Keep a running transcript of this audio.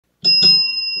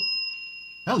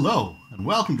Hello, and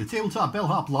welcome to Tabletop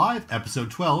Bellhop Live, episode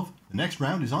 12. The next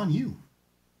round is on you.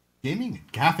 Gaming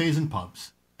at cafes and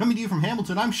pubs. Coming to you from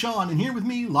Hamilton, I'm Sean, and here with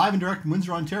me, live and direct from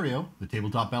Windsor, Ontario, the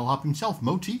Tabletop Bellhop himself,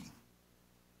 Mo T.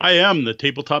 I am the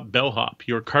Tabletop Bellhop,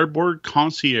 your cardboard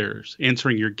concierge,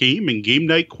 answering your game and game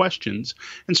night questions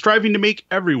and striving to make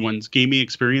everyone's gaming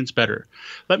experience better.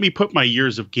 Let me put my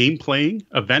years of game playing,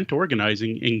 event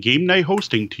organizing, and game night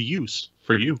hosting to use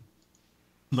for you.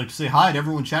 I'd like to say hi to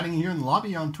everyone chatting here in the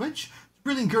lobby on Twitch. It's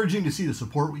really encouraging to see the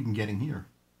support we've been getting here.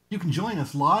 You can join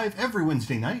us live every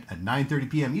Wednesday night at 9:30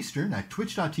 p.m. Eastern at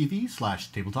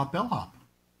twitch.tv/tabletopbellhop.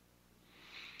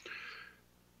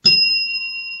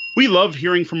 We love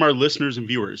hearing from our listeners and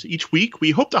viewers. Each week,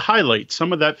 we hope to highlight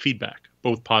some of that feedback,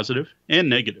 both positive and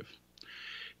negative.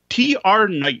 TR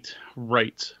Knight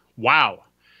writes, wow,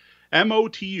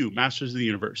 MOTU, Masters of the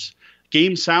Universe.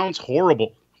 Game sounds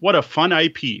horrible. What a fun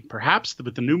IP. Perhaps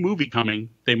with the new movie coming,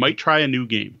 they might try a new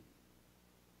game.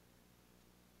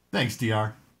 Thanks,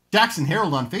 DR. Jackson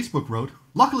Harold on Facebook wrote,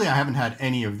 luckily I haven't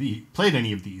played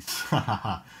any of these,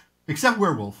 except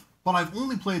Werewolf, but I've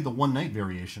only played the one night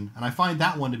variation, and I find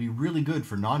that one to be really good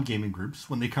for non-gaming groups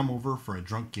when they come over for a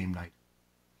drunk game night.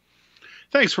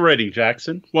 Thanks for writing,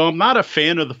 Jackson. Well, I'm not a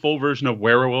fan of the full version of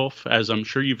Werewolf, as I'm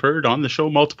sure you've heard on the show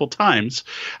multiple times.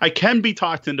 I can be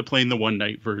talked into playing the one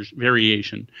night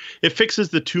variation. It fixes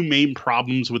the two main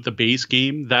problems with the base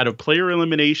game, that of player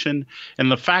elimination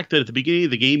and the fact that at the beginning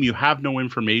of the game you have no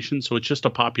information, so it's just a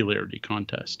popularity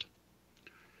contest.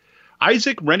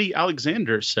 Isaac Rennie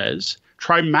Alexander says,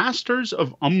 try Masters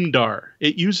of Umdar.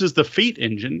 It uses the Fate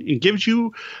engine and gives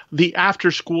you the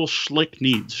after-school schlock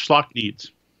needs.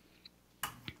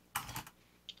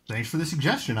 Thanks for the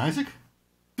suggestion, Isaac.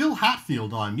 Phil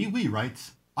Hatfield on MeWe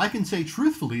writes, I can say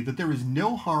truthfully that there is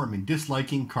no harm in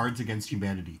disliking Cards Against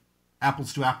Humanity.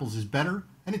 Apples to Apples is better,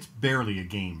 and it's barely a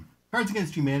game. Cards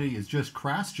Against Humanity is just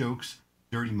crass jokes,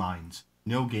 dirty minds.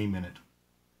 No game in it.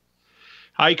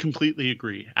 I completely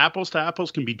agree. Apples to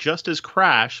Apples can be just as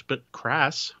crass.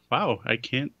 Wow, I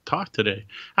can't talk today.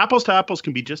 Apples to Apples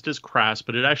can be just as crass,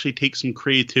 but it actually takes some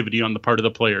creativity on the part of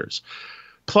the players.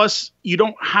 Plus, you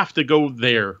don't have to go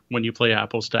there when you play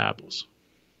Apples to Apples.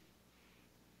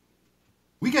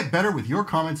 We get better with your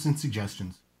comments and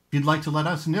suggestions. If you'd like to let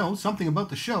us know something about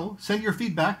the show, send your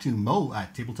feedback to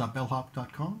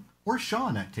mo@tabletopbellhop.com or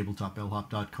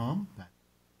sean@tabletopbellhop.com. That's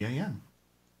EAN.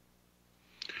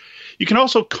 You can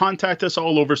also contact us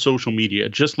all over social media.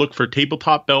 Just look for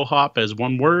Tabletop Bellhop as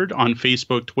one word on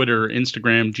Facebook, Twitter,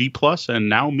 Instagram, G+, and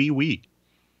now MeWe.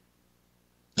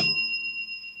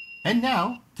 And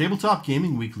now, Tabletop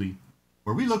Gaming Weekly,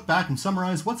 where we look back and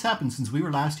summarize what's happened since we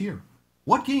were last here.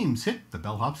 What games hit the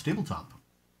Bellhop's tabletop?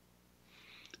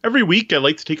 Every week, I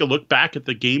like to take a look back at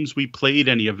the games we played,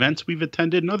 any events we've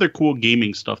attended, and other cool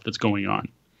gaming stuff that's going on.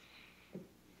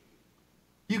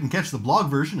 You can catch the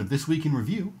blog version of This Week in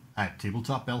Review at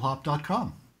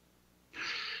tabletopbellhop.com.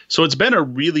 So it's been a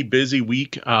really busy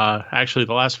week, actually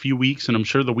the last few weeks, and I'm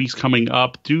sure the weeks coming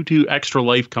up due to Extra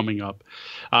Life coming up.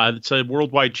 It's a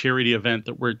worldwide charity event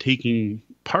that we're taking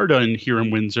part in here in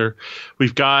Windsor.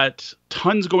 We've got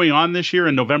tons going on this year,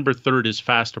 and November 3rd is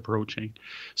fast approaching.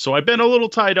 So I've been a little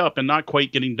tied up and not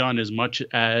quite getting done as much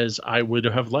as I would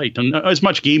have liked, and as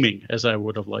much gaming as I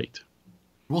would have liked.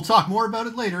 We'll talk more about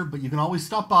it later, but you can always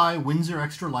stop by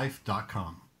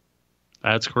windsorextralife.com.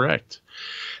 That's correct.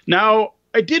 Now,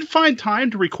 I did find time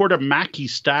to record a Mackie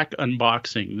Stack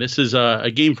unboxing. This is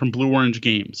a game from Blue Orange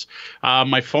Games.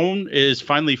 My phone is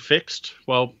finally fixed.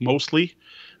 Well, mostly.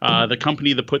 The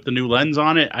company that put the new lens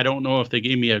on it, I don't know if they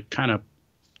gave me a kind of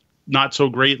not so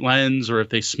great lens or if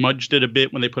they smudged it a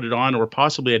bit when they put it on, or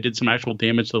possibly I did some actual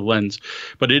damage to the lens.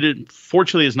 But it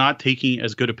fortunately is not taking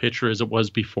as good a picture as it was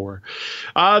before.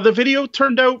 The video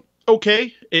turned out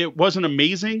okay. It wasn't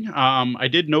amazing. I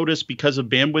did notice because of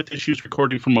bandwidth issues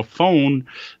recording from a phone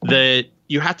that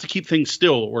you have to keep things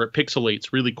still or it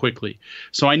pixelates really quickly.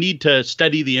 So I need to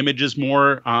steady the images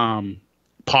more,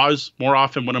 pause more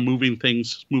often when I'm moving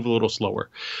things, move a little slower.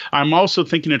 I'm also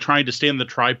thinking of trying to stay on the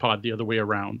tripod the other way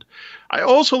around. I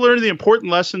also learned the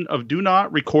important lesson of do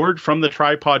not record from the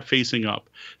tripod facing up.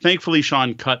 Thankfully,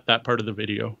 Sean cut that part of the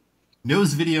video.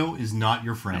 Nose video is not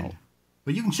your friend. No.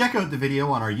 But you can check out the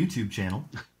video on our YouTube channel.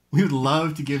 We would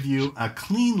love to give you a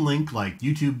clean link like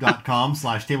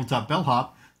youtube.com/tabletopbellhop,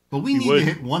 but we need to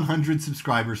hit 100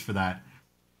 subscribers for that.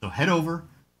 So head over,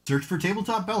 search for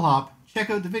Tabletop Bellhop,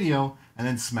 check out the video, and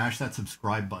then smash that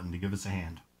subscribe button to give us a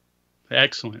hand.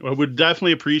 Excellent. I would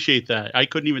definitely appreciate that. I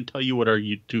couldn't even tell you what our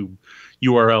YouTube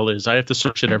URL is. I have to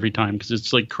search it every time because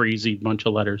it's like crazy bunch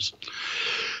of letters.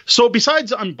 So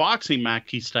besides unboxing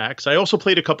Mackie stacks, I also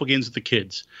played a couple games with the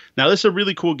kids. Now, this is a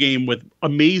really cool game with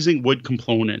amazing wood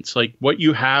components. Like what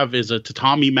you have is a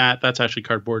tatami mat. That's actually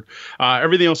cardboard.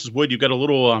 Everything else is wood. You've got a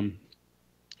little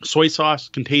soy sauce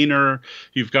container.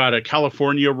 You've got a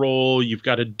California roll. You've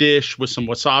got a dish with some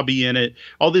wasabi in it.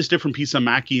 All these different pieces of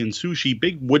maki and sushi,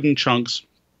 big wooden chunks.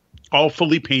 All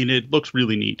fully painted. Looks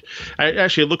really neat.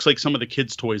 Actually, it looks like some of the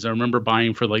kids' toys I remember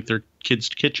buying for like their kids'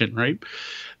 kitchen, right?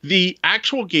 The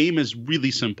actual game is really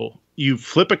simple. You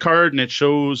flip a card and it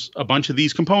shows a bunch of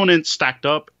these components stacked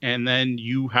up, and then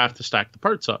you have to stack the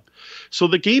parts up. So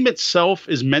the game itself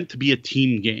is meant to be a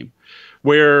team game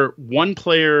where one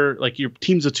player, like your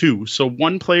team's of two, so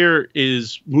one player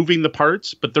is moving the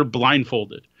parts, but they're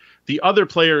blindfolded. The other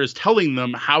player is telling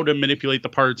them how to manipulate the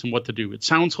parts and what to do. It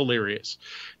sounds hilarious.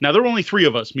 Now, there were only 3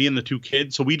 of us, me and the 2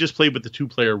 kids, so we just played with the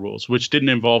 2-player rules, which didn't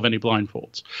involve any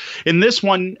blindfolds. In this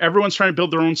one, everyone's trying to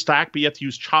build their own stack, but you have to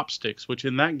use chopsticks, which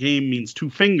in that game means 2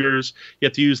 fingers. You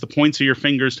have to use the points of your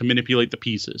fingers to manipulate the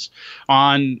pieces.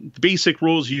 On the basic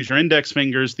rules, you use your index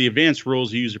fingers. The advanced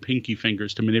rules, you use your pinky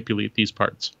fingers to manipulate these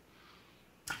parts.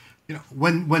 You know,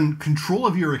 when control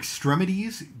of your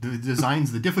extremities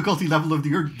designs the difficulty level of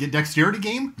your dexterity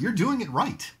game, you're doing it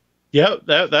right. Yeah,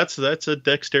 that's a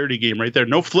dexterity game right there.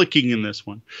 No flicking in this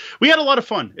one. We had a lot of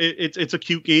fun. It's a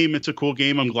cute game. It's a cool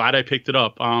game. I'm glad I picked it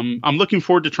up. I'm looking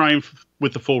forward to trying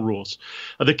with the full rules.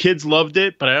 The kids loved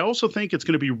it, but I also think it's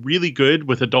going to be really good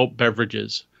with adult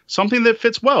beverages. Something that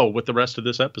fits well with the rest of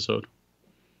this episode.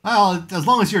 Well, as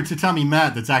long as your tatami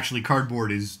mat that's actually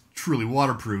cardboard is truly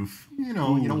waterproof, you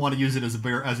know, you don't want to use it as a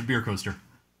beer coaster.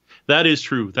 That is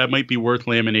true. That might be worth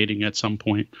laminating at some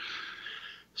point.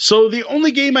 So the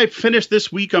only game I finished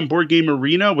this week on Board Game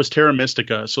Arena was Terra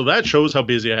Mystica. So that shows how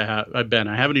busy I've been.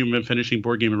 I haven't even been finishing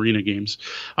Board Game Arena games.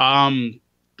 I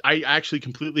actually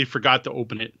completely forgot to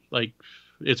open it. Like,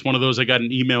 it's one of those, I got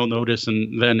an email notice,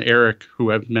 and then Eric,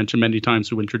 who I've mentioned many times,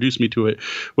 who introduced me to it,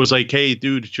 was like, hey,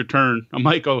 dude, it's your turn. I'm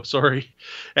like, oh, sorry.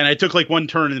 And I took like one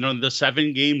turn in on the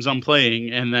 7 games I'm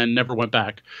playing and then never went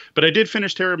back. But I did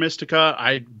finish Terra Mystica.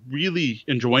 I really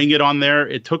enjoying it on there.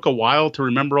 It took a while to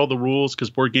remember all the rules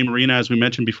because Board Game Arena, as we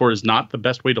mentioned before, is not the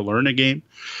best way to learn a game.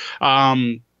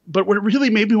 But what it really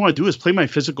made me want to do is play my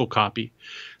physical copy.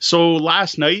 So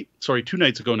 2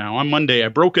 nights ago now, on Monday, I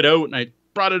broke it out and I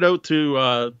brought it out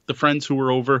to the friends who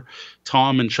were over,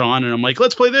 Tom and Sean, and I'm like,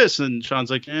 let's play this. And Sean's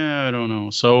like, I don't know.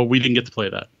 So we didn't get to play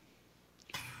that.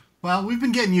 Well, we've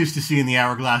been getting used to seeing the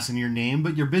hourglass in your name,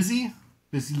 but you're busy.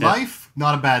 Busy life,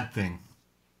 not a bad thing.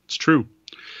 It's true.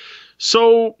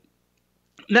 So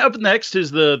now up next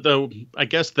is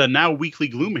the now weekly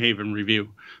Gloomhaven review.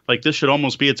 Like, this should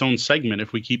almost be its own segment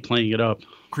if we keep playing it up.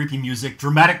 Creepy music,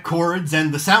 dramatic chords,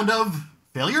 and the sound of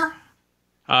failure?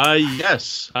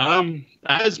 Yes.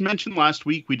 As mentioned last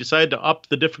week, we decided to up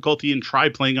the difficulty and try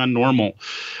playing on normal.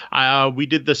 We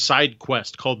did the side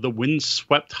quest called the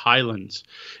Windswept Highlands.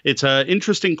 It's an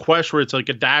interesting quest where it's like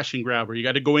a dash and grab, where you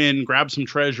got to go in, grab some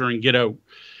treasure, and get out.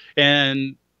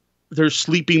 And there's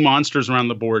sleeping monsters around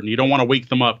the board, and you don't want to wake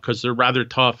them up because they're rather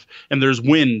tough. And there's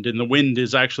wind, and the wind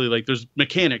is actually like there's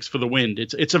mechanics for the wind.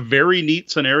 It's a very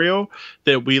neat scenario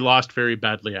that we lost very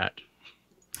badly at.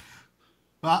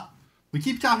 Well, we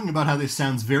keep talking about how this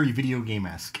sounds very video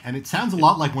game-esque, and it sounds a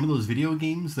lot like one of those video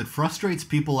games that frustrates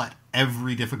people at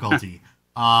every difficulty.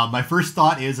 My first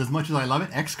thought is, as much as I love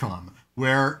it, XCOM,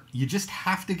 where you just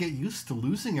have to get used to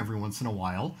losing every once in a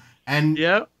while and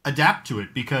adapt to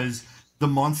it, because the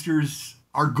monsters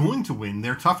are going to win.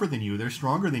 They're tougher than you, they're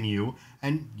stronger than you,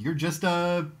 and you're just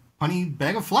a punny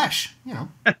bag of flesh, you know.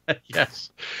 Yes.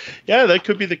 Yeah, that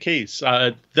could be the case.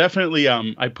 Definitely,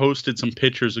 I posted some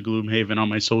pictures of Gloomhaven on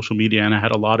my social media, and I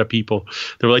had a lot of people.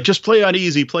 They were like, just play on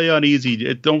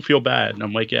easy. Don't feel bad. And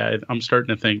I'm like, yeah, I'm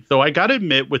starting to think. Though I got to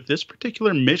admit, with this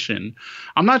particular mission,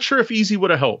 I'm not sure if easy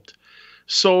would have helped.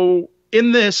 So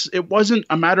in this, it wasn't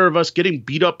a matter of us getting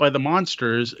beat up by the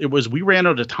monsters. It was we ran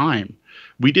out of time.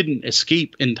 We didn't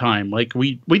escape in time. Like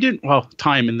we didn't,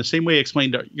 time in the same way I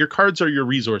explained, your cards are your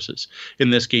resources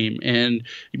in this game. And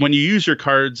when you use your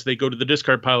cards, they go to the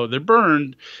discard pile, they're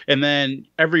burned. And then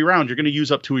every round you're going to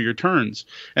use up 2 of your turns.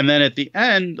 And then at the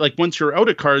end, like once you're out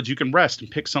of cards, you can rest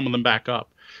and pick some of them back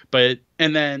up.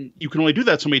 And then you can only do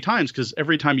that so many times because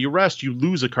every time you rest, you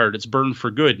lose a card. It's burned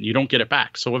for good and you don't get it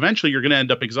back. So eventually you're going to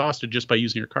end up exhausted just by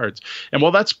using your cards. And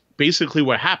well, that's basically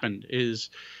what happened.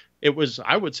 It was,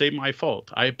 I would say, my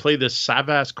fault. I play this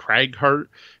Savas Cragheart.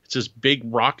 It's this big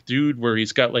rock dude where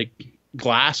he's got like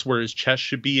glass where his chest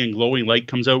should be and glowing light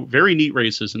comes out. Very neat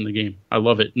races in the game. I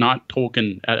love it. Not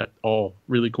Tolkien at all.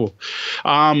 Really cool.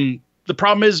 The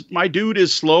problem is my dude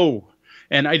is slow,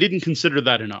 and I didn't consider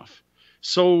that enough.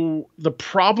 So the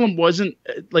problem wasn't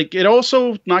like it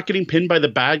also not getting pinned by the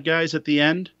bad guys at the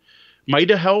end might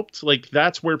have helped. Like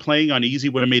that's where playing on easy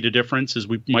would have made a difference, is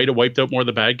we might have wiped out more of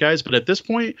the bad guys. But at this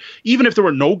point, even if there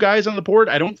were no guys on the board,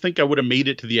 I don't think I would have made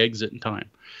it to the exit in time.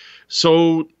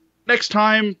 So next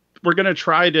time we're going to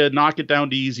try to knock it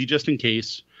down to easy just in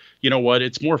case. You know what?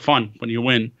 It's more fun when you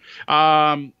win.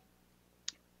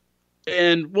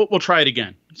 And we'll try it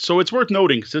again. So it's worth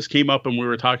noting, because this came up when we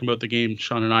were talking about the game,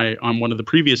 Sean and I, on one of the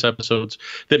previous episodes,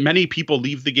 that many people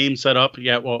leave the game set up.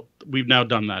 Yeah, well, we've now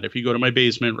done that. If you go to my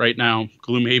basement right now,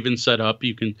 Gloomhaven set up,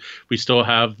 we still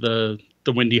have the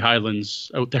Windy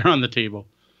Highlands out there on the table.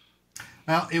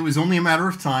 Well, it was only a matter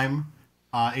of time.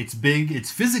 It's big.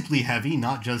 It's physically heavy,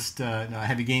 not just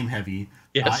heavy game heavy.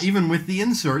 Yes. Even with the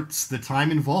inserts, the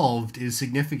time involved is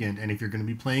significant. And if you're going to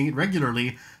be playing it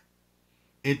regularly,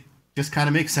 it just kind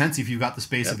of makes sense if you've got the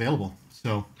space available.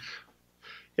 So,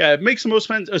 yeah, it makes the most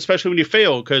sense, especially when you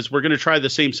fail, because we're going to try the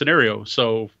same scenario.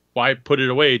 So why put it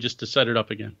away just to set it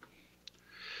up again?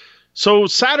 So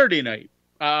Saturday night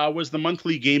was the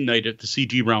monthly game night at the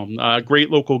CG Realm, a great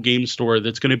local game store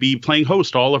that's going to be playing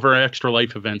host to all of our Extra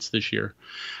Life events this year.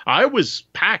 I was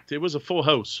packed. It was a full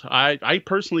house. I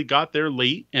personally got there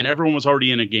late, and everyone was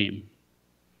already in a game.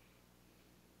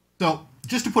 So,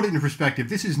 just to put it into perspective,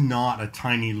 this is not a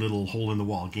tiny little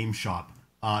hole-in-the-wall game shop.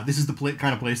 This is the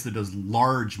kind of place that does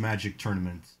large Magic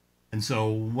tournaments. And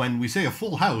so when we say a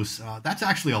full house, that's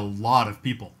actually a lot of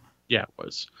people. Yeah, it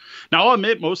was. Now, I'll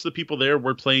admit, most of the people there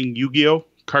were playing Yu-Gi-Oh!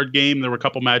 Card game. There were a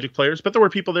couple Magic players, but there were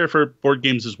people there for board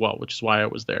games as well, which is why I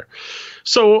was there.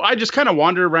 So I just kind of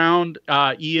wandered around.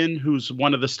 Ian, who's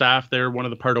one of the staff there, one of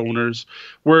the part owners,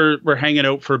 we're hanging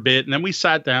out for a bit, and then we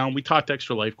sat down. We talked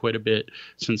Extra Life quite a bit,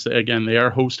 since again they are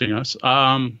hosting us.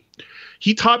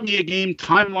 He taught me a game,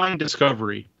 Timeline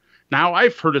Discovery. Now,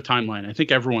 I've heard of Timeline. I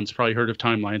think everyone's probably heard of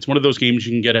Timeline. It's one of those games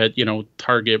you can get at,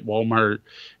 Target, Walmart,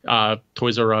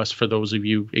 Toys R Us, for those of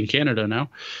you in Canada now.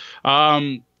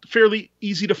 Fairly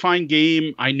easy to find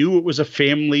game. I knew it was a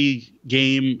family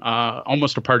game,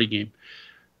 almost a party game.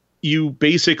 You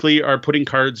basically are putting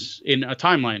cards in a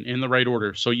timeline in the right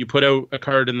order. So you put out a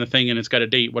card in the thing and it's got a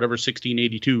date, whatever,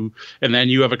 1682. And then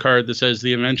you have a card that says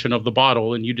the invention of the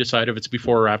bottle, and you decide if it's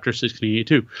before or after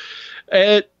 1682.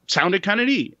 It sounded kind of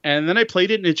neat. And then I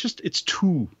played it, and it's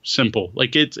too simple.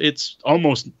 Like it's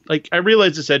almost like, I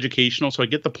realize it's educational, so I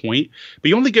get the point, but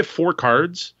you only get 4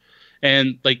 cards.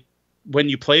 And like, when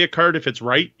you play a card, if it's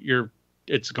right,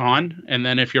 it's gone. And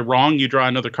then if you're wrong, you draw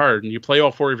another card, and you play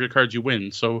all 4 of your cards, you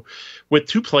win. So with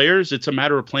 2 players, it's a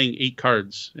matter of playing 8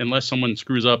 cards. Unless someone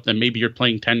screws up, then maybe you're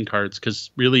playing 10 cards,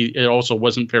 because really it also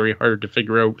wasn't very hard to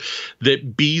figure out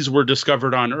that bees were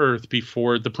discovered on Earth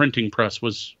before the printing press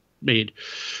was made.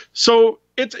 So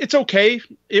it's okay.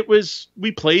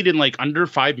 We played in like under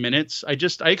 5 minutes. I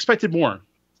expected more.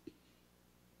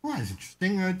 Well, it's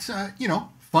interesting. It's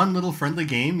fun little friendly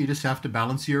game. You just have to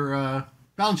balance your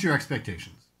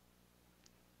expectations.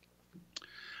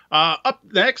 Up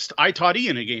next, I taught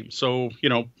Ian a game. So,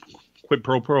 quid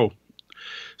pro quo.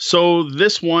 So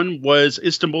this one was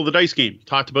Istanbul, the dice game.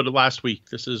 Talked about it last week.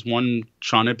 This is one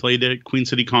Sean had played at Queen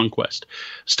City Conquest.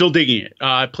 Still digging it.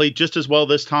 I played just as well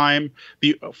this time.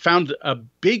 Found a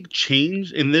big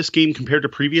change in this game compared to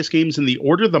previous games in the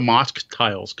order the mosque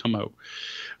tiles come out.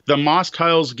 The mosque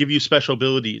tiles give you special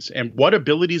abilities, and what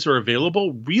abilities are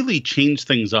available really change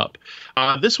things up.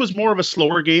 This was more of a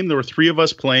slower game. There were 3 of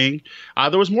us playing.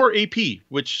 There was more AP,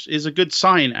 which is a good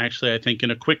sign, actually, I think, in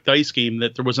a quick dice game,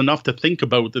 that there was enough to think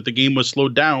about, that the game was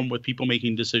slowed down with people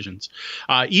making decisions.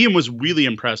 Ian was really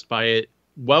impressed by it.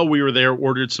 While we were there,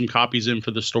 ordered some copies in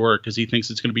for the store, because he thinks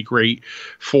it's going to be great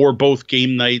for both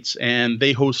game nights, and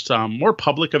they host more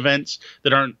public events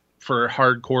that aren't for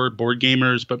hardcore board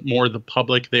gamers, but more the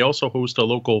public. They also host a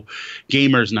local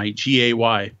gamers night,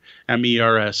 GAYMERS,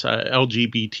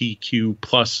 LGBTQ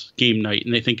plus game night,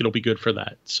 and they think it'll be good for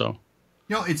that. So,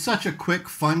 it's such a quick,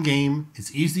 fun game.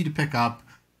 It's easy to pick up.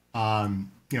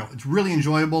 It's really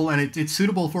enjoyable, and it's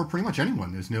suitable for pretty much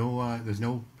anyone. There's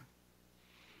no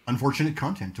unfortunate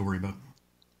content to worry about.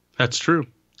 That's true.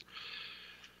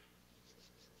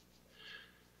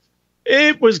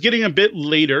 It was getting a bit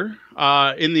later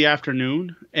in the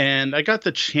afternoon, and I got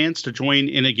the chance to join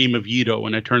in a game of Yido,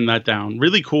 and I turned that down.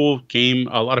 Really cool game.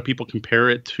 A lot of people compare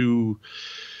it to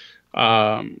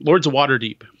Lords of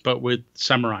Waterdeep, but with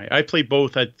samurai. I played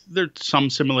both. There's some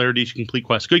similarities to Complete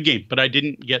Quest. Good game, but I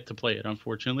didn't get to play it,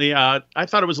 unfortunately. I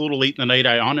thought it was a little late in the night.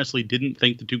 I honestly didn't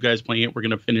think the 2 guys playing it were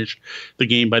going to finish the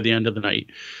game by the end of the night.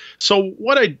 So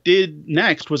what I did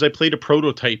next was I played a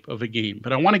prototype of a game,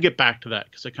 but I want to get back to that,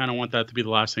 because I kind of want that to be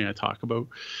the last thing I talk about.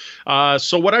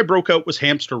 So what I broke out was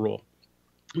Hamster Roll.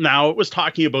 Now, it was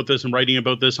talking about this and writing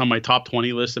about this on my top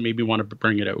 20 list that made me want to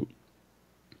bring it out.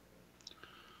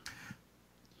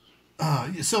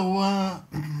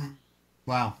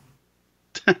 Wow.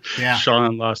 Yeah.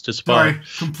 Sean lost his spot. Sorry,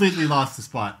 completely lost the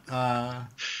spot.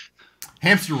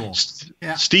 Hamster Roll.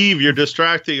 Yeah. Steve, you're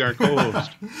distracting our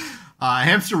co-host.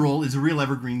 Hamster Roll is a real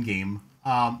evergreen game.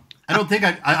 I don't think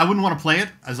I wouldn't want to play it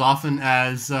as often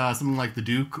as something like the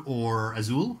Duke or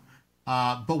Azul.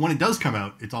 But when it does come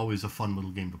out, it's always a fun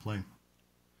little game to play.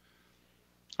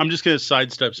 I'm just going to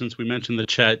sidestep since we mentioned the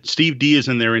chat. Steve D is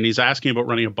in there and he's asking about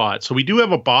running a bot. So we do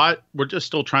have a bot. We're just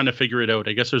still trying to figure it out.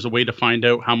 I guess there's a way to find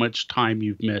out how much time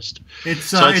you've missed. It's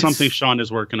something Sean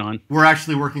is working on. We're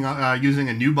actually working on using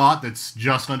a new bot that's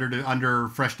just under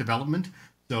fresh development.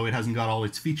 So it hasn't got all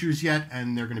its features yet,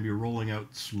 and they're going to be rolling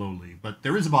out slowly. But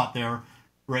there is a bot there.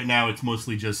 Right now, it's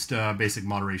mostly just basic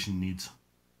moderation needs.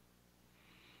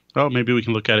 Oh, maybe we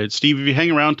can look at it. Steve, if you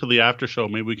hang around till the after show,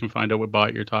 maybe we can find out what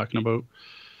bot you're talking about.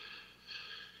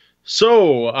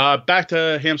 So back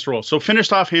to Hamster Roll. So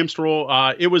finished off Hamster Roll.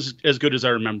 It was as good as I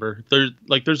remember.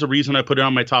 There's a reason I put it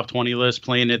on my top 20 list.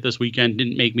 Playing it this weekend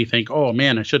didn't make me think, oh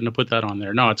man, I shouldn't have put that on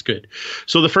there. No, it's good.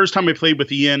 So the first time I played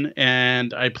with Ian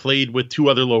and I played with two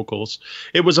other locals,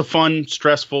 it was a fun,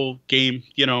 stressful game.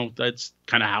 You know, that's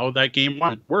kind of how that game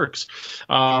works.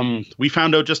 We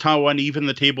found out just how uneven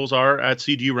the tables are at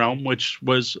CG Realm, which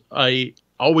was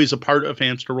always a part of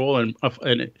Hamster Roll and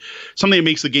something that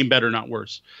makes the game better, not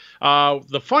worse.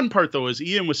 The fun part, though, is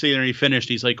Ian was saying when he finished,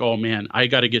 he's like, oh, man, I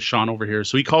got to get Sean over here.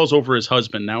 So he calls over his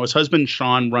husband. Now, his husband,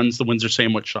 Sean, runs the Windsor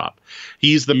Sandwich Shop.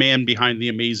 He's the man behind the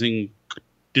amazing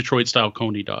Detroit-style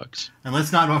Coney dogs. And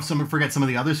let's not forget some of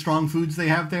the other strong foods they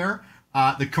have there.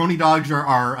 The Coney dogs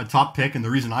are a top pick, and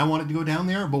the reason I wanted to go down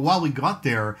there. But while we got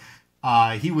there,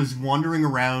 he was wandering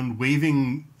around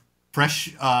waving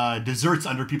fresh desserts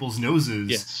under people's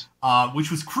noses, yes. Which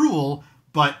was cruel,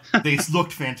 but they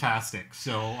looked fantastic.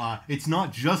 So it's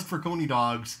not just for Coney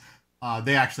dogs.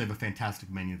 They actually have a fantastic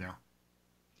menu there.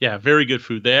 Yeah, very good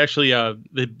food. They actually,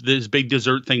 this big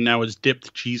dessert thing now is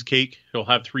dipped cheesecake. He'll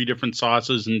have 3 different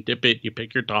sauces and dip it. You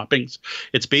pick your toppings.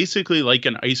 It's basically like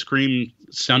an ice cream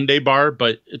sundae bar,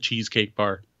 but a cheesecake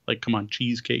bar. Like, come on,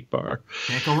 cheesecake bar.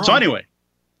 Can't go wrong. So anyway,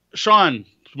 Sean,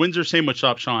 Windsor Sandwich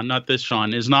Shop Sean, not this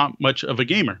Sean, is not much of a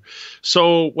gamer.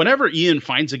 So whenever Ian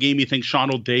finds a game he thinks Sean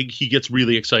will dig, he gets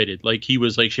really excited. Like he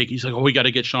was like shaking. He's like, oh, we got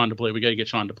to get Sean to play. We got to get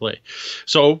Sean to play.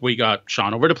 So we got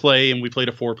Sean over to play and we played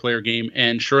a 4-player game.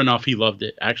 And sure enough, he loved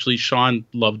it. Actually, Sean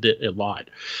loved it a lot.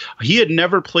 He had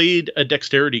never played a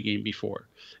dexterity game before.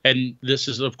 And this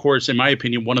is, of course, in my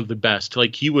opinion, one of the best.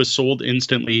 Like, he was sold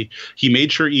instantly. He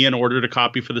made sure Ian ordered a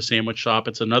copy for the sandwich shop.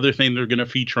 It's another thing they're going to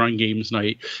feature on games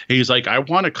night. And he's like, I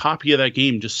want a copy of that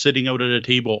game just sitting out at a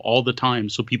table all the time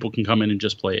so people can come in and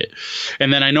just play it.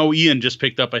 And then I know Ian just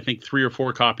picked up, I think, 3 or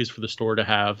 4 copies for the store to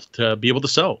have to be able to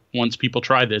sell once people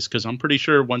try this, because I'm pretty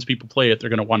sure once people play it, they're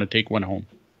going to want to take one home.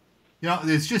 You know,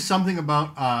 there's just something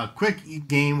about a quick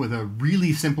game with a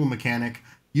really simple mechanic.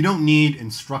 You don't need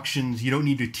instructions. You don't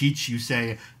need to teach. You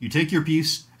say, you take your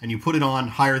piece and you put it on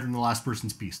higher than the last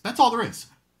person's piece. That's all there is.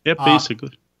 Yeah,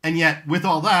 basically. And yet, with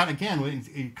all that, again,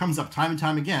 it comes up time and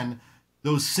time again,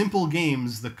 those simple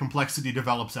games, the complexity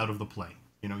develops out of the play.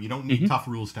 You know, you don't need tough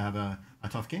rules to have a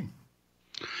tough game.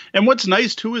 And what's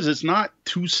nice, too, is it's not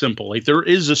too simple. Like, there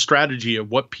is a strategy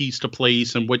of what piece to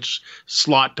place and which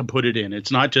slot to put it in.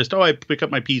 It's not just, oh, I pick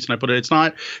up my piece and I put it. It's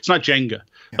not Jenga.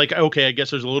 Yeah. Like, okay, I guess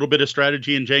there's a little bit of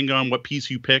strategy in Jenga on what piece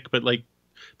you pick, but, like,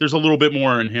 there's a little bit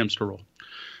more in Hamster Roll.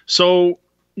 So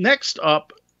next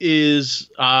up is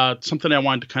something I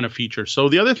wanted to kind of feature. So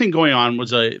the other thing going on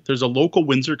was there's a local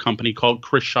Windsor company called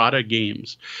Krishada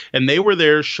Games, and they were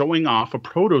there showing off a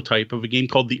prototype of a game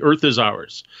called The Earth Is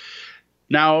Ours.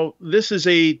 Now, this is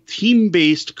a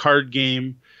team-based card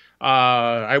game.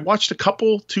 I watched a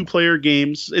couple 2-player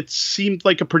games. It seemed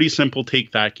like a pretty simple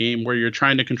take-that game where you're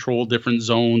trying to control different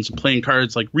zones and playing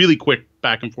cards like really quick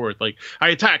back and forth. Like, I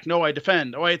attack, no, I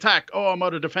defend. Oh, I attack. Oh, I'm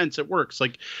out of defense. It works.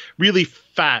 Like, really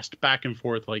fast back and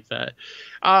forth like that.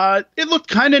 It looked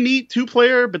kind of neat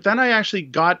 2-player, but then I actually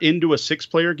got into a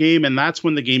 6-player game, and that's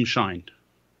when the game shined.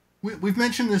 We've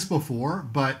mentioned this before,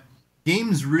 but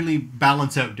games really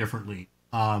balance out differently.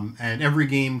 And every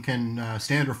game can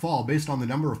stand or fall based on the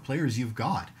number of players you've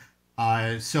got.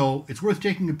 So it's worth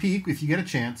taking a peek, if you get a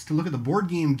chance, to look at the Board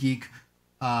Game Geek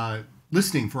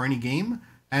listing for any game,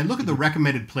 and look at the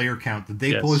recommended player count that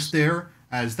they post there,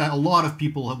 as that a lot of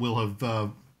people will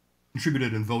have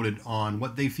contributed and voted on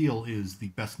what they feel is the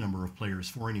best number of players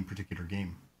for any particular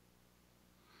game.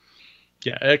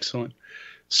 Yeah, excellent.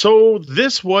 So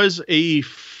this was a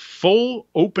full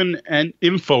open and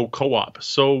info co-op.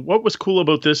 So what was cool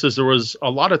about this is there was a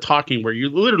lot of talking where you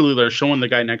literally are showing the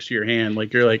guy next to your hand.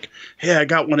 Like you're like, hey, I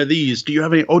got one of these. Do you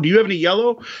have any? Oh, do you have any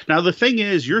yellow? Now, the thing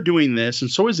is you're doing this and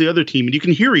so is the other team and you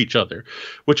can hear each other,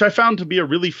 which I found to be a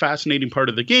really fascinating part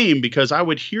of the game because I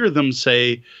would hear them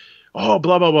say, oh,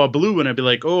 blah, blah, blah, blue. And I'd be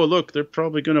like, oh, look, they're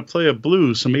probably going to play a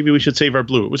blue. So maybe we should save our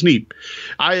blue. It was neat.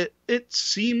 It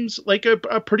seems like a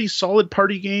pretty solid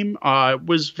party game. It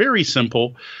was very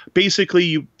simple. Basically,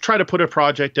 you try to put a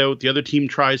project out. The other team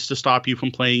tries to stop you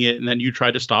from playing it. And then you try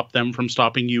to stop them from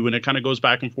stopping you. And it kind of goes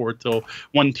back and forth till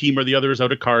one team or the other is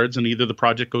out of cards. And either the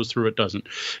project goes through or it doesn't.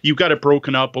 You've got it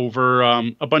broken up over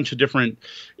a bunch of different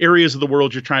areas of the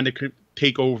world you're trying to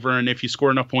take over, and if you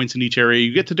score enough points in each area,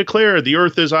 you get to declare the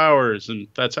earth is ours. And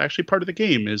that's actually part of the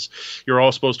game is you're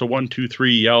all supposed to 1, 2,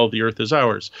 3 yell the earth is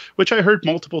ours, which I heard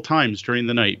multiple times during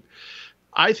the night.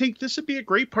 I think this would be a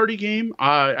great party game.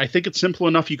 I think it's simple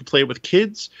enough you can play it with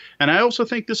kids, and I also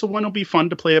think this one will be fun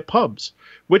to play at pubs,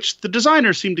 which the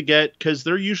designers seem to get because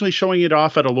they're usually showing it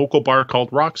off at a local bar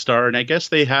called Rockstar, and I guess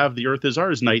they have the earth is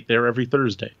ours night there every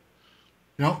Thursday.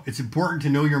 It's important to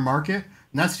know your market.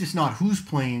 And that's just not who's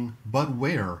playing, but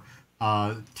where.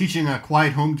 Teaching a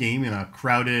quiet home game in a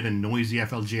crowded and noisy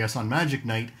FLGS on Magic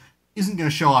Night isn't going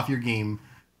to show off your game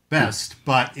best.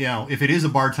 But, if it is a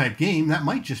bar-type game, that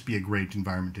might just be a great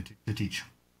environment to teach.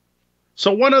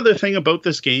 So one other thing about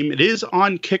this game, it is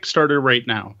on Kickstarter right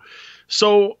now.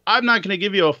 So I'm not going to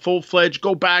give you a full-fledged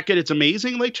go back it. It's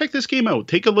amazing. Like, check this game out.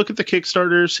 Take a look at the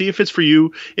Kickstarter. See if it's for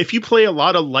you. If you play a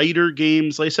lot of lighter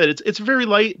games, like I said, it's very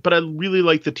light, but I really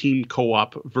like the team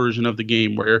co-op version of the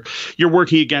game where you're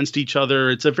working against each other.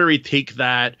 It's a very take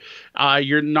that.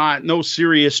 You're no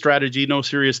serious strategy, no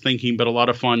serious thinking, but a lot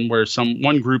of fun where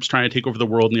one group's trying to take over the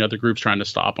world and the other group's trying to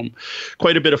stop them.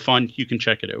 Quite a bit of fun. You can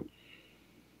check it out.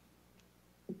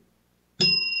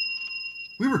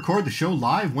 We record the show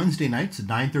live Wednesday nights at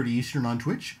 9:30 Eastern on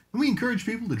Twitch, and we encourage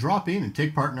people to drop in and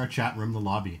take part in our chat room, The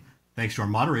Lobby. Thanks to our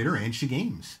moderator, Angie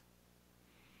Games.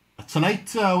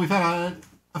 Tonight, we've had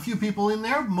a few people in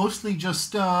there, mostly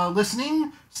just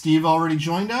listening. Steve already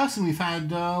joined us, and we've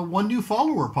had one new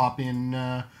follower pop in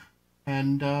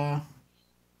and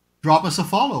drop us a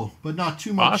follow, but not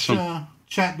too much awesome.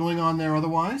 Chat going on there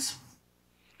otherwise.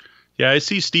 Yeah, I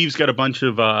see Steve's got a bunch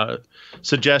of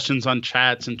suggestions on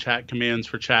chats and chat commands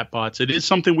for chatbots. It is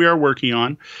something we are working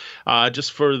on.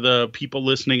 Just for the people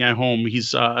listening at home,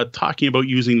 he's talking about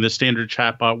using the standard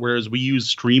chatbot, whereas we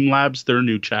use Streamlabs, their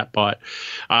new chatbot.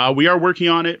 We are working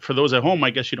on it. For those at home,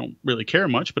 I guess you don't really care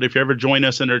much, but if you ever join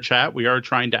us in our chat, we are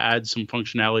trying to add some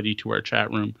functionality to our chat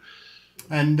room.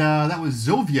 And that was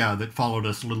Zovia that followed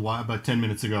us a little while, about 10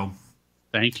 minutes ago.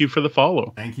 Thank you for the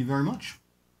follow. Thank you very much.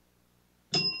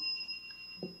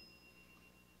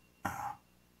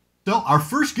 So our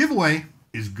first giveaway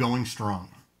is going strong.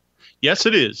 Yes,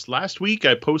 it is. Last week,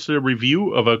 I posted a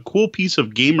review of a cool piece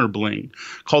of gamer bling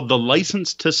called The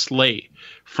License to Slay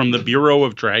from the Bureau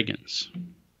of Dragons.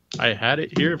 I had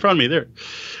it here in front of me there.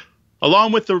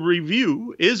 Along with the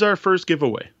review is our first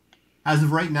giveaway. As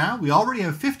of right now, we already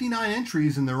have 59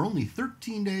 entries and there are only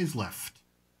 13 days left.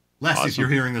 Less awesome. If you're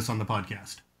hearing this on the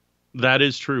podcast. That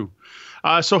is true.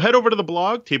 So head over to the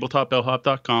blog,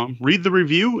 tabletopbellhop.com, read the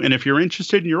review, and if you're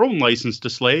interested in your own license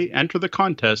to slay, enter the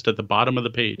contest at the bottom of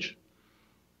the page.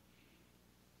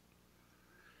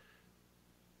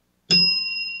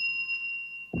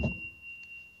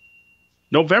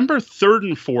 November 3rd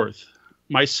and 4th,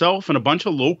 myself and a bunch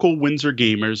of local Windsor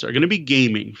gamers are going to be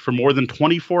gaming for more than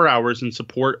 24 hours in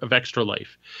support of Extra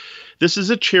Life. This is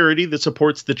a charity that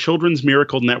supports the Children's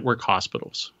Miracle Network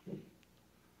hospitals.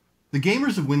 The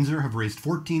gamers of Windsor have raised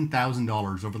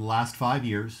 $14,000 over the last 5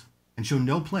 years and show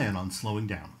no plan on slowing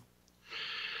down.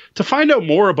 To find out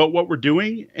more about what we're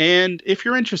doing, and if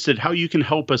you're interested how you can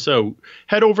help us out,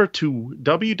 head over to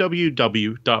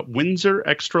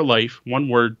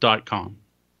www.windsorextralife.com.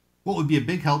 What would be a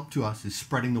big help to us is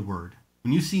spreading the word.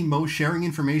 When you see Mo sharing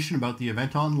information about the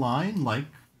event online,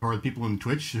 or the people in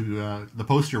Twitch, who the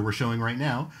poster we're showing right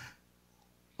now,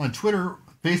 on Twitter,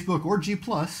 Facebook, or G+,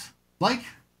 like,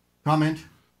 comment,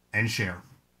 and share.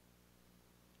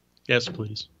 Yes,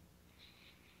 please.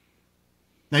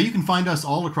 Now, you can find us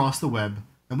all across the web,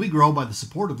 and we grow by the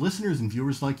support of listeners and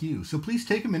viewers like you. So please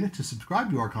take a minute to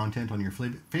subscribe to our content on your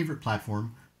favorite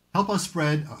platform. Help us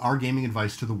spread our gaming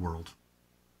advice to the world.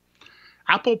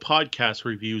 Apple Podcast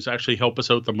reviews actually help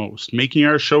us out the most, making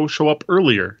our show up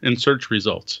earlier in search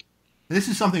results. This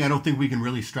is something I don't think we can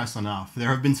really stress enough. There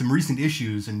have been some recent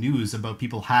issues and news about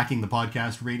people hacking the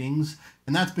podcast ratings,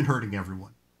 and that's been hurting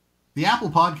everyone. The Apple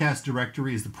Podcast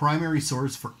directory is the primary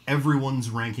source for everyone's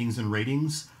rankings and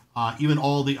ratings, even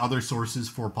all the other sources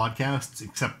for podcasts,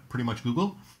 except pretty much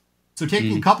Google. So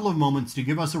taking a couple of moments to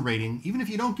give us a rating, even if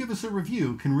you don't give us a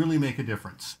review, can really make a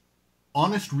difference.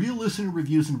 Honest, real listener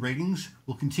reviews and ratings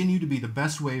will continue to be the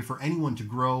best way for anyone to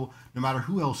grow, no matter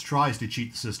who else tries to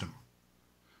cheat the system.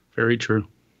 Very true.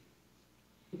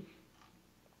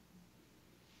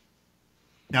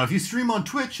 Now, if you stream on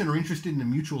Twitch and are interested in a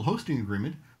mutual hosting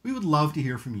agreement, we would love to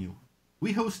hear from you.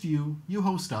 We host you, you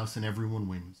host us, and everyone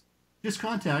wins. Just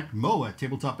contact Mo at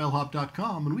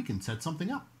tabletopbellhop.com and we can set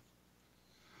something up.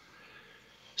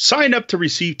 Sign up to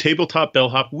receive Tabletop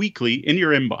Bellhop weekly in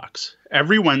your inbox.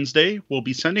 Every Wednesday, we'll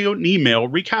be sending out an email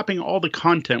recapping all the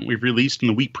content we've released in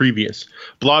the week previous.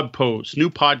 Blog posts, new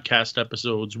podcast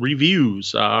episodes,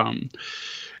 reviews,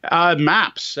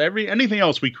 maps, anything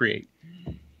else we create.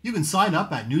 You can sign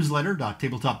up at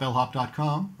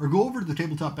newsletter.tabletopbellhop.com or go over to the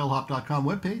tabletopbellhop.com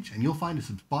webpage and you'll find a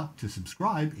spot to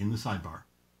subscribe in the sidebar.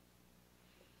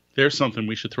 There's something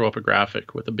we should throw up a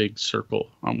graphic with a big circle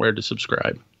on where to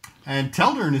subscribe. And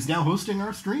Teldern is now hosting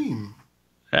our stream.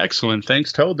 Excellent.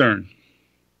 Thanks, Teldern.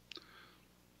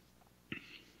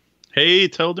 Hey,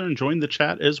 Teldern, join the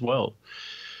chat as well.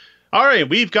 All right,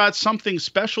 we've got something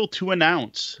special to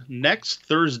announce. Next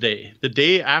Thursday, the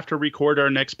day after we record our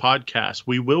next podcast,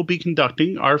 we will be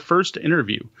conducting our first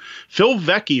interview. Phil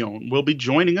Vecchione will be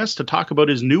joining us to talk about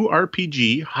his new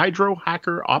RPG, Hydro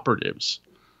Hacker Operatives.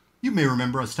 You may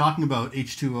remember us talking about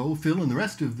H2O, Phil, and the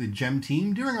rest of the GEM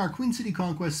team during our Queen City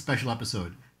Conquest special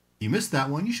episode. If you missed that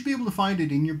one, you should be able to find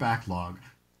it in your backlog.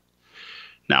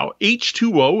 Now,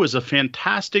 H2O is a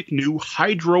fantastic new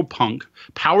hydropunk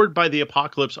powered by the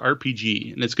Apocalypse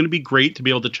RPG, and it's going to be great to be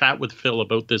able to chat with Phil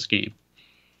about this game.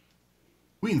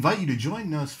 We invite you to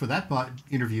join us for that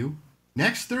interview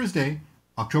next Thursday,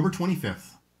 October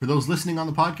 25th. For those listening on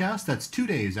the podcast, that's 2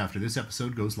 days after this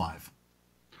episode goes live.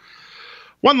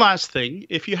 One last thing,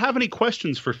 if you have any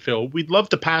questions for Phil, we'd love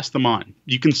to pass them on.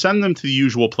 You can send them to the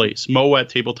usual place,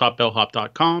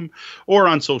 mo@tabletopbellhop.com, or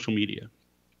on social media.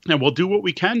 And we'll do what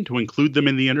we can to include them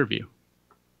in the interview.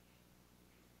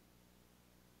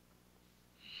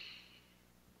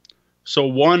 So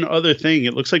one other thing,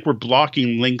 it looks like we're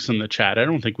blocking links in the chat. I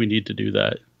don't think we need to do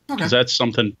that. Because that's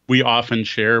something we often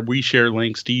share. We share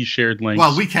links, Dee shared links.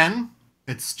 Well, we can.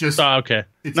 It's just... okay.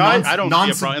 It's no, I don't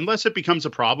see a problem. Unless it becomes a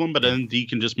problem, but then Dee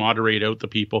can just moderate out the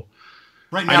people.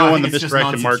 Right now, I know in the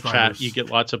Misdirected Mark chat, you get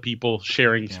lots of people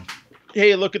sharing,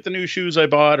 hey, look at the new shoes I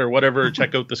bought, or whatever,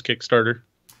 check out this Kickstarter.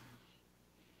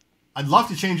 I'd love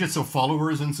to change it so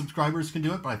followers and subscribers can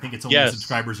do it, but I think it's only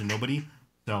subscribers and nobody.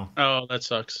 So. Oh, that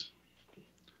sucks.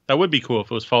 That would be cool if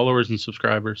it was followers and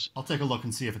subscribers. I'll take a look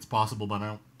and see if it's possible, but I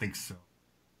don't think so.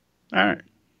 All right.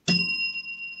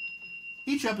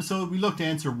 Each episode, we look to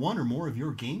answer one or more of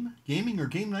your gaming, or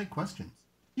game night questions.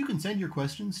 You can send your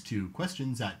questions to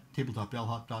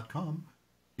questions@tabletopbellhop.com.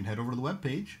 You can head over to the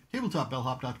webpage,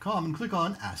 tabletopbellhop.com, and click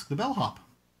on Ask the Bellhop.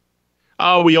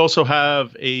 We also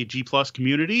have a G Plus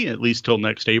community, at least till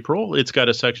next April. It's got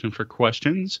a section for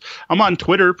questions. I'm on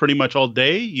Twitter pretty much all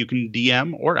day. You can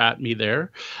DM or at me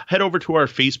there. Head over to our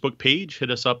Facebook page.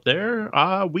 Hit us up there.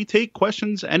 We take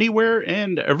questions anywhere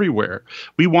and everywhere.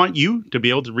 We want you to be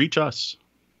able to reach us.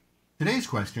 Today's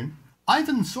question,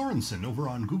 Ivan Sorensen over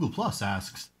on Google Plus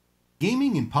asks,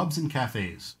 gaming in pubs and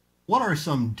cafes. What are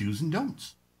some do's and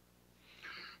don'ts?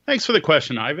 Thanks for the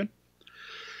question, Ivan.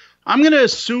 I'm going to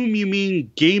assume you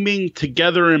mean gaming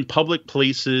together in public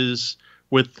places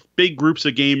with big groups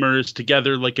of gamers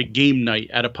together like a game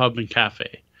night at a pub and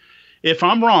cafe. If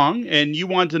I'm wrong and you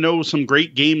want to know some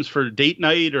great games for date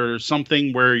night or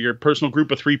something where your personal group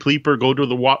of three people go to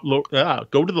the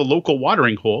local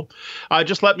watering hole,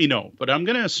 just let me know. But I'm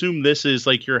going to assume this is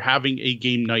like you're having a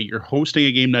game night. You're hosting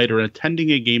a game night or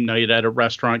attending a game night at a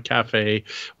restaurant, cafe,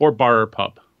 or bar or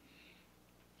pub.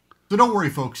 So don't worry,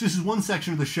 folks. This is one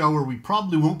section of the show where we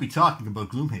probably won't be talking about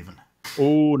Gloomhaven.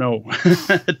 Oh, no.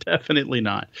 Definitely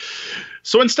not.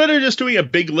 So instead of just doing a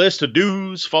big list of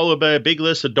do's followed by a big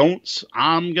list of don'ts,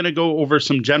 I'm going to go over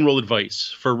some general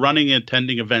advice for running and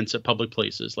attending events at public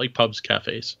places like pubs,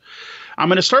 cafes. I'm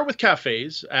going to start with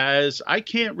cafes, as I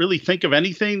can't really think of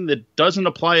anything that doesn't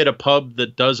apply at a pub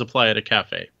that does apply at a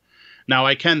cafe. Now,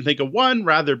 I can think of one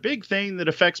rather big thing that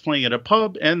affects playing at a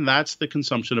pub, and that's the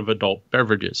consumption of adult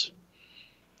beverages.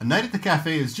 A night at the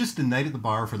cafe is just a night at the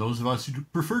bar for those of us who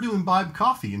prefer to imbibe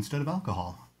coffee instead of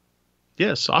alcohol.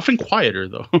 Yes, often quieter,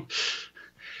 though.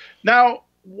 Now,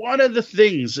 one of the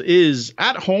things is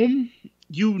at home,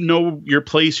 you know your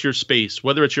place, your space,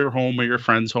 whether it's your home or your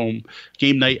friend's home,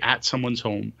 game night at someone's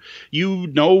home. You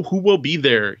know who will be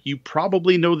there. You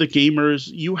probably know the gamers.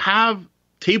 You have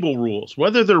table rules,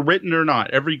 whether they're written or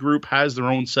not. Every group has their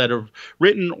own set of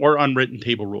written or unwritten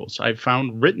table rules. I've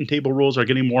found written table rules are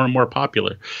getting more and more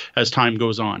popular as time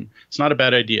goes on. It's not a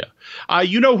bad idea.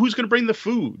 You know who's going to bring the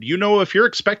food. You know if you're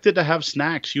expected to have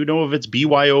snacks. You know if it's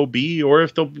BYOB or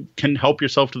if they can help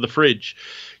yourself to the fridge.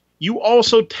 You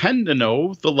also tend to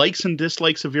know the likes and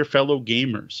dislikes of your fellow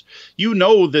gamers. You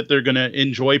know that they're going to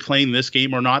enjoy playing this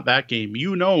game or not that game.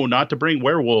 You know not to bring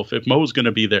Werewolf if Mo's going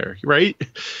to be there, right?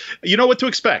 You know what to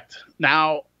expect.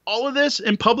 Now, all of this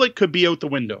in public could be out the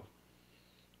window.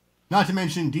 Not to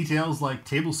mention details like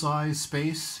table size,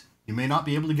 space. You may not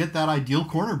be able to get that ideal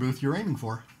corner booth you're aiming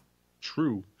for.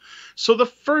 True. So the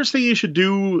first thing you should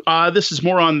do, this is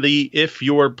more on the if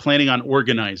you're planning on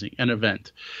organizing an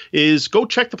event, is go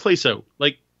check the place out.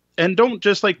 And don't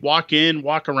just walk in,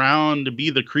 walk around and be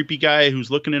the creepy guy who's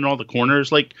looking in all the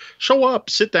corners. Show up,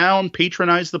 sit down,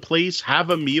 patronize the place, have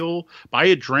a meal, buy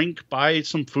a drink, buy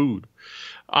some food.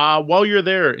 While you're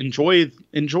there, enjoy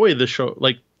the show.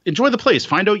 Enjoy the place.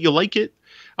 Find out you like it.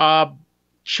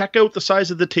 Check out the size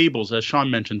of the tables, as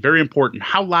Sean mentioned. Very important.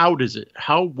 How loud is it?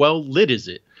 How well lit is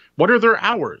it? What are their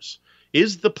hours?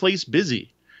 Is the place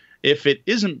busy? If it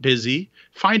isn't busy,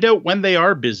 find out when they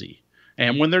are busy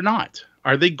and when they're not.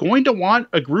 Are they going to want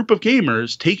a group of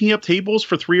gamers taking up tables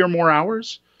for 3 or more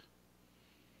hours?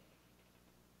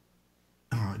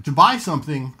 To buy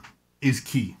something is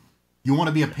key. You want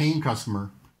to be a paying customer.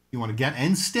 You want to get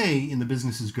and stay in the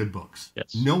business's good books.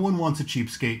 Yes. No one wants a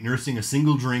cheapskate nursing a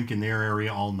single drink in their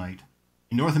area all night.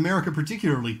 In North America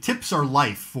particularly, tips are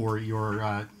life for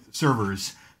your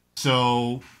servers.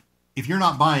 So if you're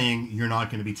not buying, you're not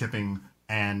going to be tipping,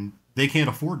 and they can't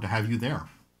afford to have you there.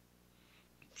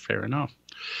 Fair enough.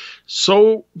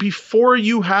 So before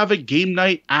you have a game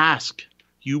night, ask.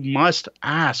 You must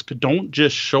ask. Don't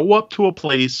just show up to a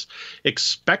place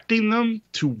expecting them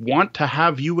to want to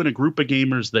have you and a group of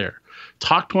gamers there.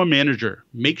 Talk to a manager.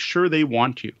 Make sure they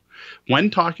want you. When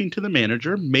talking to the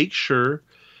manager, make sure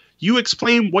you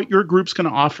explain what your group's going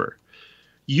to offer.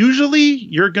 Usually,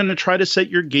 you're going to try to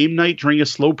set your game night during a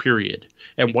slow period.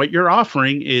 And what you're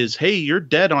offering is, hey, you're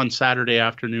dead on Saturday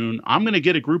afternoon. I'm going to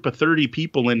get a group of 30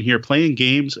 people in here playing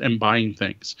games and buying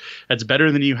things. That's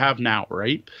better than you have now,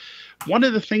 right? One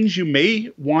of the things you may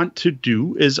want to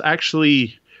do is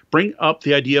actually bring up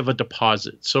the idea of a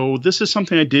deposit. So this is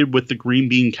something I did with the Green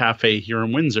Bean Cafe here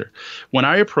in Windsor. When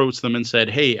I approached them and said,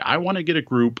 hey, I want to get a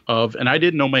group of, and I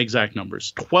didn't know my exact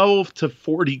numbers, 12 to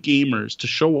 40 gamers to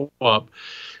show up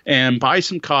and buy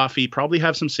some coffee, probably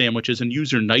have some sandwiches, and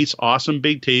use your nice, awesome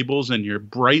big tables and your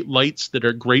bright lights that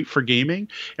are great for gaming.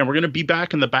 And we're going to be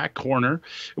back in the back corner.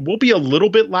 We'll be a little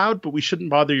bit loud, but we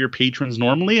shouldn't bother your patrons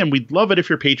normally. And we'd love it if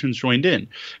your patrons joined in.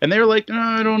 And they were like,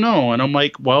 I don't know. And I'm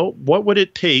like, well, what would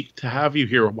it take to have you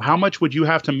here? How much would you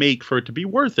have to make for it to be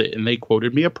worth it? And they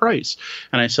quoted me a price.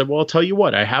 And I said, well, I'll tell you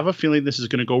what, I have a feeling this is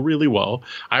going to go really well.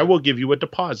 I will give you a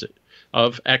deposit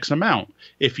of X amount.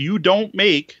 If you don't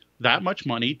make that much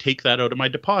money, take that out of my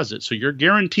deposit. So you're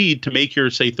guaranteed to make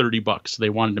your, say, $30 they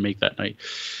wanted to make that night.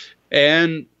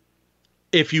 And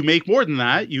if you make more than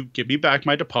that, you give me back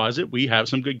my deposit. We have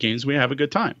some good games. We have a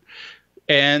good time.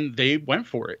 And they went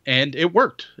for it, and it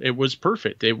worked. It was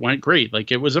perfect. It went great.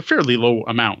 It was a fairly low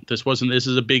amount. This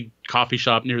is a big coffee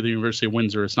shop near the University of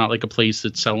Windsor. It's not like a place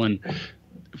that's selling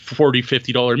 $40,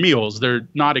 $50 meals. They're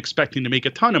not expecting to make a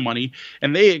ton of money,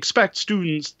 and they expect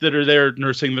students that are there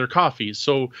nursing their coffees.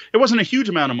 So it wasn't a huge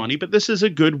amount of money, but this is a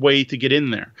good way to get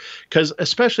in there, because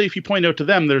especially if you point out to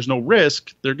them there's no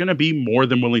risk, they're going to be more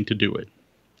than willing to do it.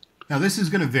 Now, this is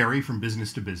going to vary from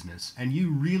business to business, and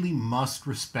you really must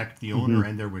respect the owner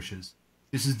and their wishes.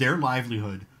 This is their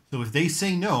livelihood, so if they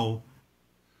say no,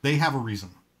 they have a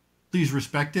reason. Please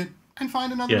respect it and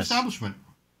find another establishment.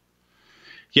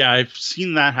 Yeah, I've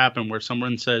seen that happen where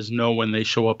someone says no when they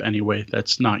show up anyway.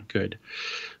 That's not good.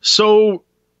 So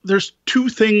there's two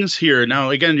things here.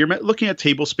 Now, again, you're looking at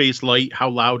table space, light, how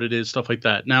loud it is, stuff like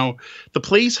that. Now, the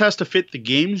place has to fit the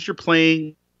games you're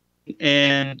playing,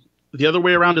 and the other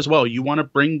way around as well. You want to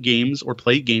bring games or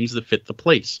play games that fit the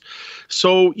place.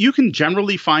 So you can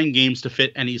generally find games to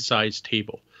fit any size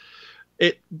table.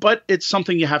 But it's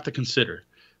something you have to consider.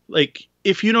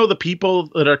 If you know the people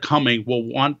that are coming will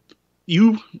want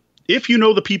if you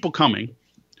know the people coming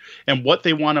and what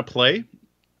they want to play,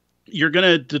 you're going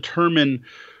to determine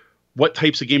what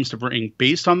types of games to bring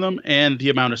based on them and the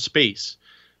amount of space.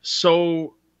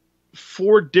 So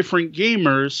for different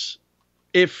gamers,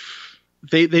 if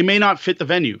they may not fit the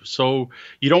venue. So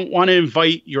you don't want to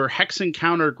invite your Hex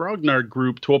Encounter Grognard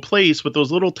group to a place with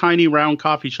those little tiny round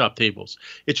coffee shop tables.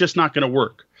 It's just not going to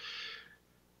work.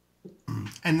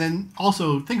 And then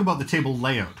also think about the table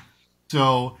layout.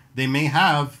 So they may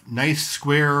have nice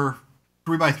square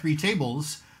 3x3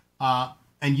 tables,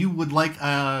 and you would like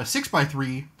a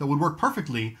 6x3 that would work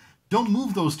perfectly. Don't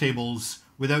move those tables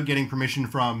without getting permission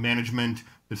from management,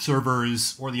 the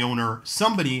servers, or the owner.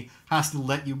 Somebody has to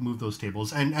let you move those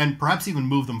tables and perhaps even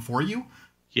move them for you.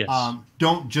 Yes.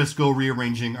 Don't just go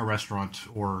rearranging a restaurant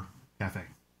or cafe.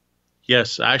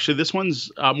 Yes, actually, this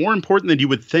one's more important than you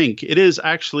would think. It is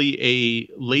actually a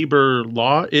labor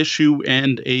law issue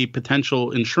and a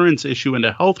potential insurance issue and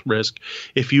a health risk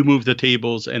if you move the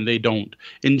tables and they don't.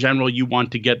 In general, you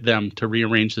want to get them to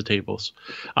rearrange the tables.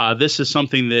 This is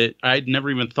something that I'd never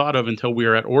even thought of until we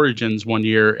were at Origins one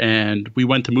year, and we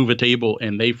went to move a table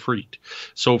and they freaked.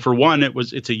 So for one,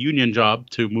 it's a union job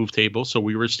to move tables, so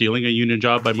we were stealing a union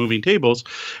job by moving tables.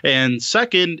 And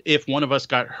second, if one of us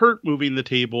got hurt moving the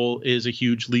table, is a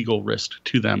huge legal risk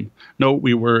to them. No,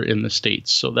 we were in the States,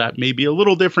 so that may be a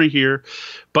little different here.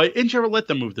 But in general, let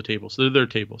them move the tables. They're their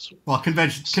tables. Well,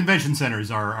 convention centers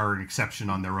are an exception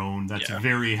on their own. That's a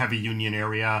very heavy union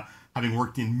area. Having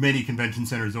worked in many convention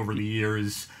centers over the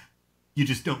years, you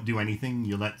just don't do anything.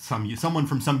 You let someone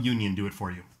from some union do it for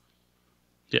you.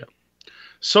 Yeah.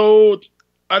 So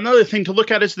another thing to look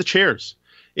at is the chairs.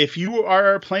 If you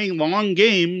are playing long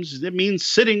games, it means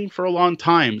sitting for a long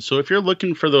time. So if you're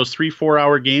looking for those 3-4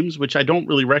 hour games, which I don't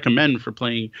really recommend for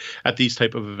playing at these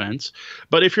type of events,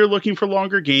 but if you're looking for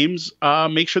longer games,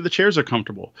 make sure the chairs are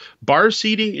comfortable. Bar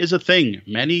seating is a thing.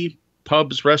 Many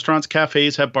pubs, restaurants,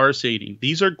 cafes have bar seating.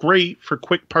 These are great for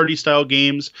quick party style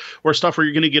games or stuff where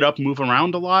you're going to get up and move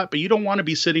around a lot, but you don't want to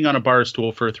be sitting on a bar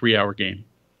stool for a 3-hour game.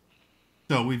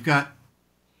 So we've got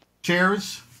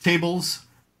chairs, tables,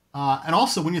 and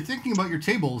also, when you're thinking about your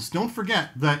tables, don't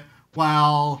forget that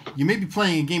while you may be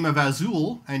playing a game of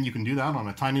Azul, and you can do that on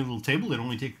a tiny little table, it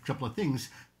only takes a couple of things,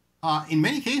 in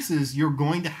many cases, you're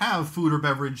going to have food or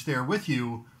beverage there with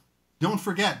you. Don't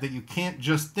forget that you can't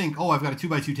just think, oh, I've got a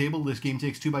 2x2 table, this game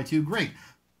takes 2x2, great.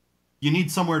 You need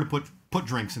somewhere to put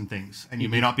drinks and things, and you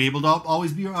may not be able to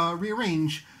always be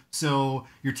rearrange, so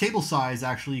your table size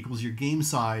actually equals your game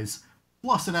size,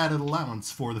 plus an added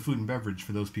allowance for the food and beverage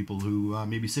for those people who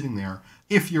may be sitting there,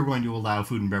 if you're going to allow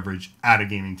food and beverage at a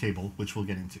gaming table, which we'll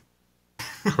get into.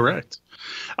 Correct.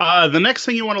 The next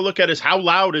thing you want to look at is how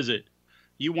loud is it?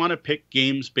 You want to pick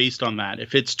games based on that.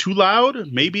 If it's too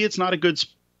loud, maybe it's not a good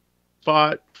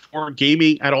spot for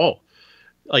gaming at all.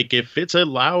 Like if it's a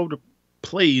loud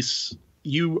place,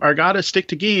 you are got to stick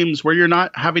to games where you're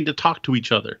not having to talk to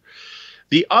each other.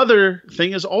 The other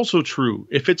thing is also true.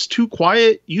 If it's too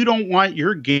quiet, you don't want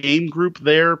your game group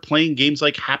there playing games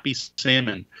like Happy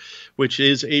Salmon, which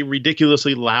is a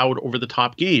ridiculously loud,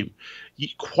 over-the-top game.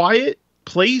 Quiet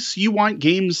place, you want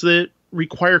games that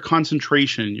require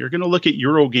concentration. You're going to look at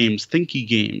Euro games, thinky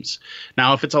games.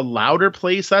 Now, if it's a louder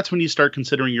place, that's when you start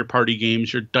considering your party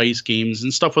games, your dice games,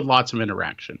 and stuff with lots of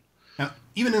interaction. Now,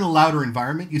 even in a louder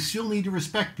environment, you still need to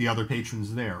respect the other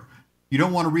patrons there. You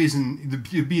don't want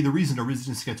to be the reason a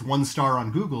Resistance gets 1 star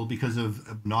on Google because of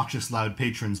obnoxious loud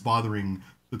patrons bothering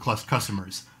the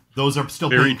customers. Those are still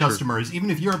paying customers.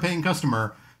 Even if you're a paying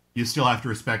customer, you still have to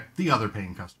respect the other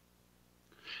paying customer.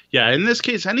 Yeah, in this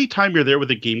case, anytime you're there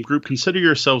with a game group, consider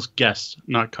yourselves guests,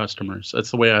 not customers.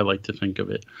 That's the way I like to think of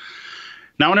it.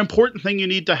 Now, an important thing you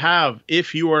need to have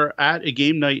if you are at a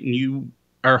game night and you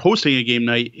are hosting a game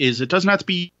night is it doesn't have to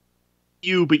be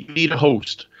you, but you need a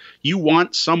host. You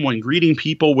want someone greeting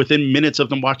people within minutes of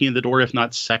them walking in the door, if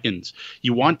not seconds.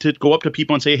 You want to go up to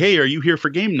people and say, hey, are you here for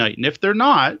game night? And if they're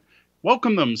not,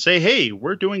 welcome them. Say, hey,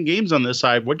 we're doing games on this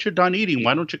side. Once you're done eating,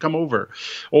 why don't you come over?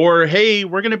 Or, hey,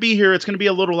 we're going to be here. It's going to be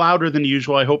a little louder than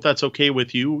usual. I hope that's okay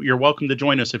with you. You're welcome to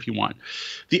join us if you want.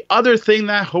 The other thing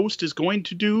that host is going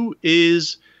to do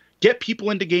is get people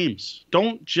into games.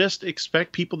 Don't just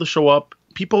expect people to show up.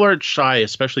 People are shy,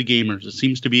 especially gamers. It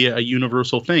seems to be a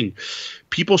universal thing.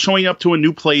 People showing up to a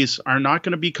new place are not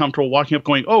going to be comfortable walking up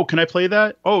going, oh, can I play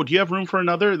that? Oh, do you have room for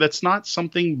another? That's not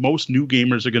something most new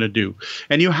gamers are going to do.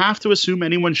 And you have to assume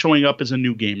anyone showing up is a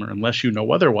new gamer unless you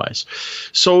know otherwise.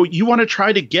 So you want to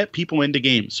try to get people into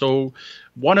games. So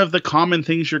one of the common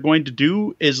things you're going to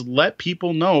do is let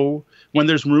people know when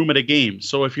there's room at a game.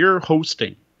 So if you're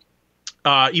hosting,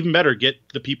 even better, get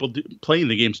the people playing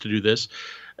the games to do this.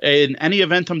 In any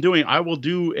event I'm doing, I will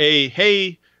do a,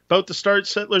 hey, about to start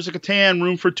Settlers of Catan,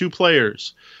 room for 2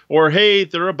 players. Or, hey,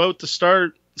 they're about to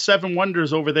start Seven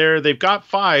Wonders over there. They've got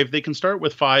 5. They can start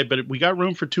with 5, but we got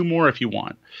room for 2 more if you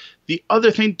want. The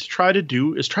other thing to try to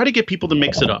do is try to get people to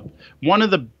mix it up. One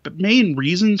of the main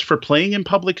reasons for playing in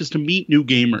public is to meet new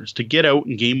gamers, to get out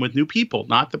and game with new people,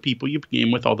 not the people you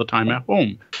game with all the time at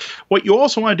home. What you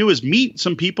also want to do is meet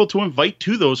some people to invite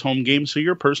to those home games so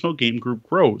your personal game group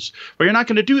grows. But you're not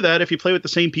going to do that if you play with the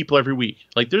same people every week.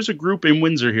 Like there's a group in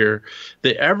Windsor here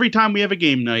that every time we have a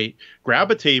game night,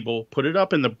 grab a table, put it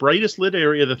up in the brightest lit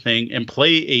area of the thing, and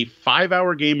play a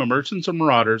 5-hour game of Merchants and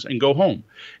Marauders and go home.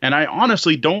 And I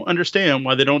honestly don't understand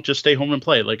why they don't just stay home and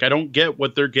play. Like, I don't get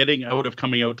what they're getting out of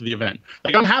coming out to the event.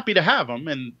 Like, I'm happy to have them,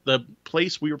 and the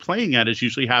place we were playing at is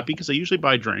usually happy because they usually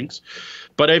buy drinks.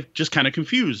 But I'm just kind of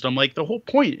confused. I'm like, the whole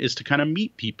point is to kind of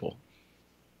meet people.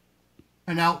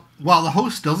 And now, while the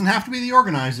host doesn't have to be the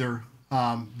organizer,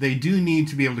 they do need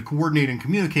to be able to coordinate and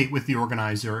communicate with the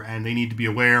organizer, and they need to be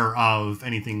aware of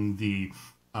anything the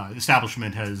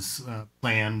establishment has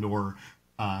planned or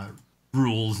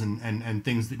rules and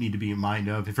things that need to be in mind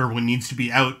of. If everyone needs to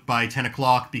be out by 10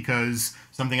 o'clock because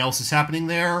something else is happening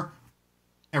there,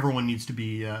 everyone needs to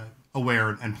be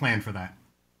aware and plan for that.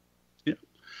 Yeah.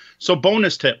 So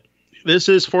bonus tip. This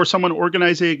is for someone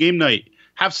organizing a game night.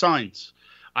 Have signs.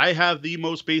 I have the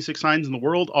most basic signs in the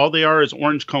world. All they are is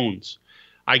orange cones.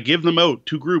 I give them out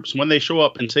to groups when they show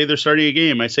up and say they're starting a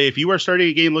game. I say, if you are starting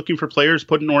a game looking for players,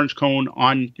 put an orange cone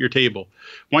on your table.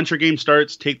 Once your game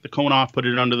starts, take the cone off, put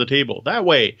it under the table. That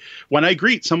way, when I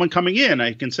greet someone coming in,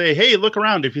 I can say, hey, look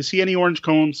around. If you see any orange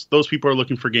cones, those people are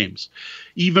looking for games.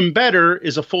 Even better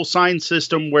is a full sign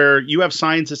system where you have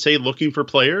signs that say looking for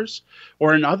players.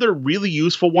 Or another really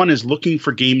useful one is looking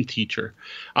for game teacher.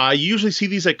 You usually see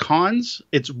these at cons.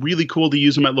 It's really cool to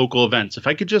use them at local events. If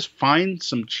I could just find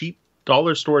some cheap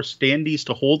dollar store standees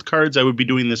to hold cards, I would be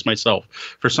doing this myself.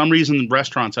 For some reason,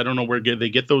 restaurants, I don't know where they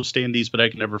get those standees, but I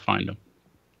can never find them.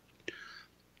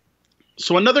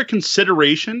 So another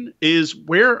consideration is,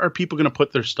 where are people going to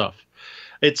put their stuff?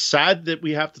 It's sad that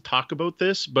we have to talk about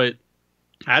this, but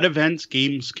at events,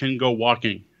 games can go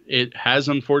walking. It has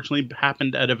unfortunately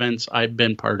happened at events I've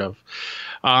been part of.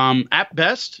 At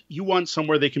best, you want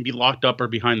somewhere they can be locked up or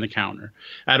behind the counter.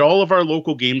 At all of our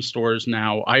local game stores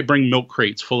now, I bring milk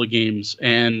crates full of games,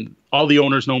 and all the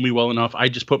owners know me well enough. I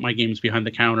just put my games behind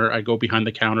the counter. I go behind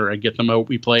the counter. I get them out.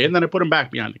 We play, and then I put them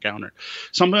back behind the counter.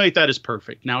 Something like that is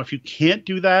perfect. Now, if you can't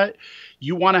do that,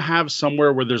 you want to have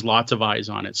somewhere where there's lots of eyes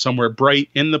on it, somewhere bright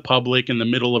in the public, in the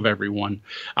middle of everyone.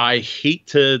 I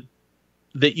hate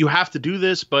that you have to do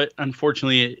this, but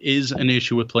unfortunately it is an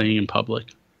issue with playing in public.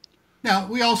 Now,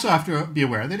 we also have to be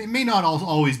aware that it may not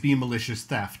always be malicious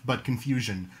theft, but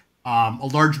confusion. A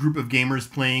large group of gamers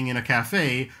playing in a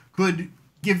cafe could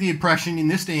give the impression in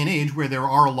this day and age, where there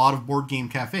are a lot of board game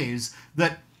cafes,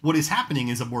 that what is happening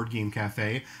is a board game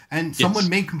cafe, and someone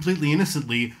may completely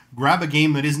innocently grab a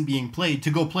game that isn't being played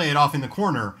to go play it off in the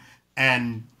corner,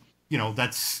 and,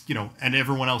 and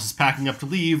everyone else is packing up to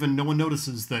leave, and no one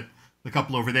notices that the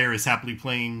couple over there is happily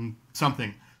playing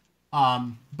something.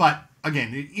 But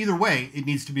again, either way, it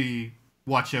needs to be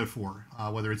watched out for,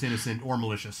 whether it's innocent or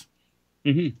malicious.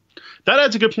 Mm-hmm. That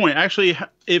adds a good point. Actually,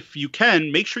 if you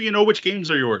can, make sure you know which games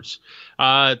are yours.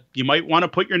 You might want to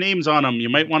put your names on them. You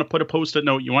might want to put a Post-it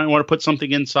note. You might want to put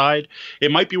something inside.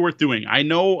 It might be worth doing. I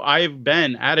know I've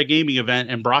been at a gaming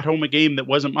event and brought home a game that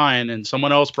wasn't mine, and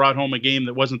someone else brought home a game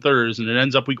that wasn't theirs, and it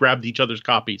ends up we grabbed each other's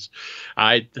copies.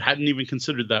 I hadn't even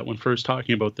considered that when first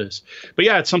talking about this. But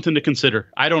yeah, it's something to consider.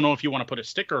 I don't know if you want to put a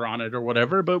sticker on it or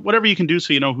whatever, but whatever you can do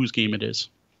so you know whose game it is.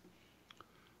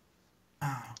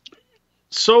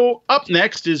 So up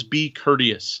next is be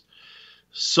courteous.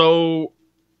 So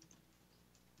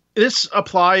this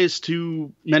applies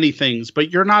to many things,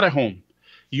 but you're not at home.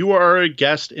 You are a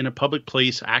guest in a public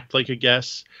place. Act like a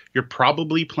guest. You're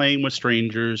probably playing with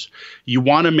strangers. You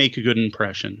want to make a good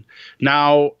impression.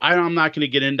 Now, I'm not going to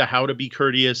get into how to be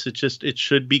courteous. It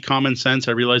should be common sense.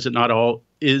 I realize that not all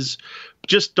is.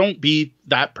 Just don't be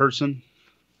that person.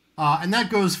 And that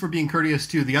goes for being courteous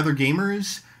to the other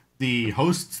gamers, the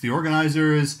hosts, the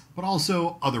organizers, but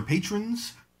also other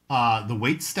patrons, the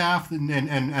wait staff,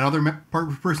 and other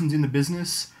persons in the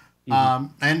business,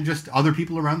 and just other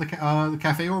people around the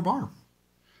cafe or bar.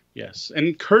 Yes,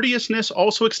 and courteousness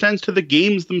also extends to the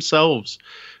games themselves.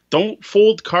 Don't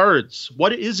fold cards.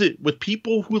 What is it with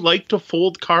people who like to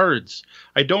fold cards?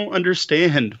 I don't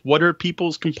understand. What are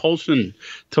people's compulsion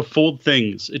to fold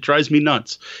things? It drives me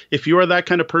nuts. If you are that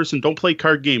kind of person, don't play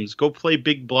card games. Go play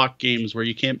big block games where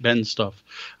you can't bend stuff.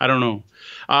 I don't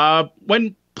know.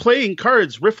 When playing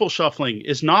cards, riffle shuffling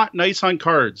is not nice on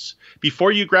cards.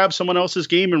 Before you grab someone else's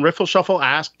game and riffle shuffle,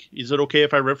 ask, is it okay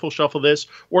if I riffle shuffle this?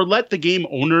 Or let the game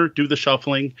owner do the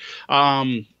shuffling.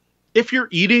 If you're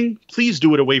eating, please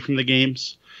do it away from the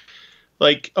games.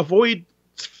 Like, avoid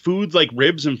food like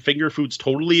ribs and finger foods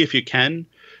totally if you can.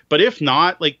 But if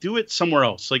not, like, do it somewhere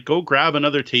else. Like, go grab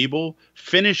another table,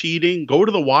 finish eating, go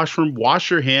to the washroom,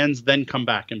 wash your hands, then come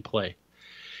back and play.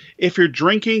 If you're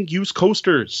drinking, use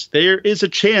coasters. There is a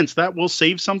chance that will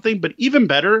save something, but even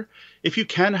better, if you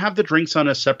can, have the drinks on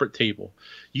a separate table.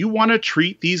 You want to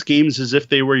treat these games as if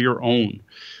they were your own.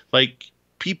 Like,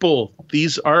 people,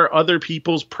 these are other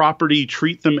people's property.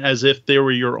 Treat them as if they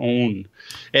were your own.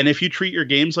 And if you treat your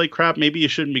games like crap, maybe you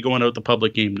shouldn't be going out to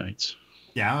public game nights.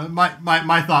 Yeah,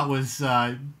 my thought was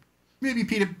maybe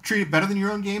treat it better than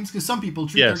your own games, because some people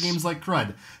treat their games like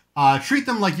crud. Treat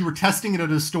them like you were testing it at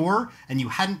a store and you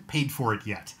hadn't paid for it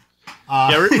yet.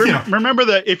 Remember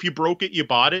that if you broke it, you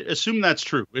bought it. Assume that's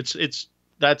true.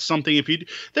 That's something.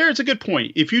 It's a good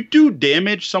point. If you do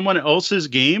damage someone else's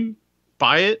game,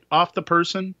 buy it off the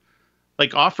person.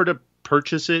 Like, offer to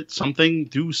purchase it,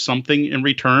 do something in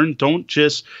return. Don't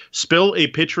just spill a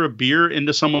pitcher of beer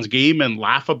into someone's game and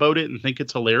laugh about it and think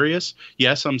it's hilarious.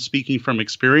 Yes, I'm speaking from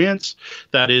experience.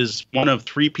 That is one of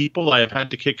 3 people I have had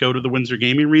to kick out of the Windsor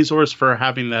Gaming Resource for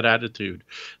having that attitude,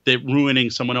 that ruining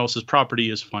someone else's property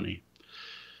is funny.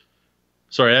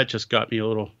 Sorry, that just got me a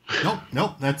little...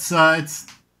 Nope. That's it's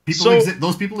people.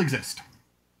 Those people exist.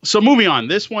 So moving on,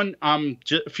 this one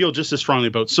feel just as strongly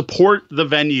about. Support the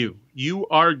venue. You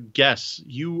are guests.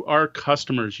 You are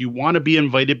customers. You want to be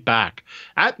invited back.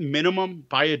 At minimum,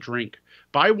 buy a drink.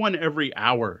 Buy one every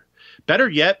hour. Better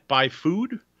yet, buy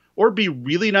food, or be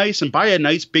really nice and buy a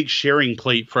nice big sharing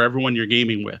plate for everyone you're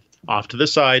gaming with, off to the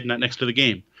side, not next to the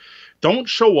game. Don't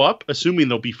show up assuming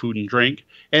there'll be food and drink.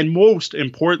 And most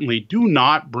importantly, do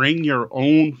not bring your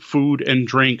own food and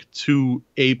drink to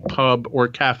a pub or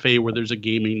cafe where there's a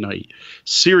gaming night.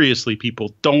 Seriously,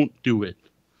 people, don't do it.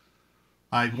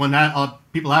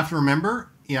 People have to remember,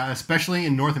 especially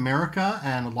in North America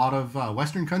and a lot of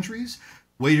Western countries,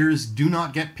 waiters do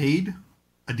not get paid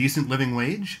a decent living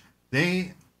wage.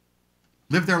 They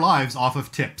live their lives off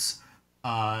of tips.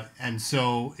 And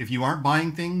so if you aren't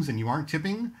buying things and you aren't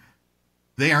tipping,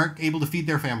 they aren't able to feed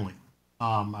their family.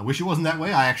 I wish it wasn't that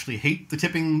way. I actually hate the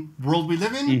tipping world we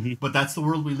live in, but that's the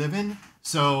world we live in.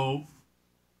 So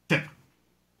tip.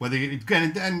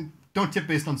 And don't tip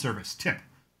based on service. Tip.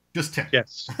 Just tip.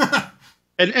 Yes.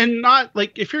 And not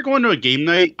like, if you're going to a game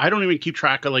night, I don't even keep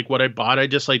track of like what I bought. I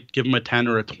just like give them a 10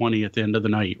 or a 20 at the end of the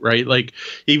night, right? Like,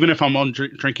 even if I'm on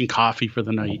drinking coffee for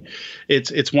the night,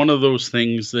 it's one of those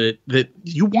things that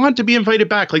you want to be invited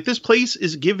back. Like, this place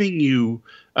is giving you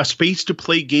a space to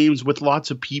play games with lots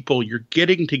of people. You're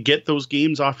getting to get those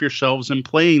games off your shelves and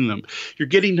playing them. You're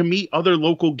getting to meet other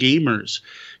local gamers.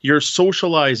 You're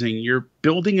socializing. You're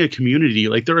building a community.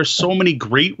 Like, there are so many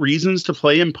great reasons to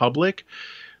play in public.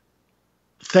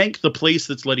 Thank the place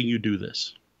that's letting you do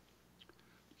this.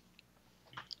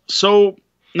 So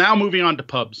now moving on to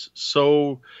pubs.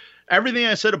 So everything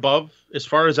I said above, as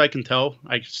far as I can tell,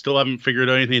 I still haven't figured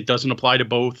out anything that doesn't apply to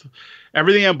both.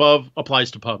 Everything above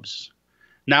applies to pubs.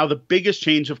 Now, the biggest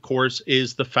change, of course,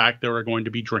 is the fact there are going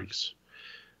to be drinks.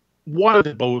 One of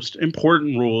the most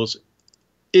important rules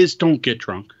is don't get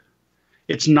drunk.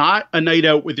 It's not a night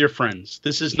out with your friends.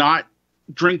 This is not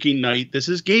drinking night. This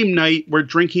is game night, where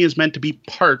drinking is meant to be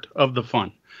part of the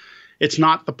fun. It's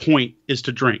not the point is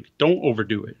to drink. Don't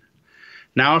overdo it.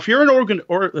 Now, if you're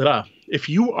if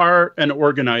you are an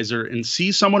organizer and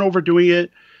see someone overdoing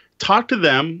it, talk to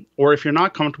them, or if you're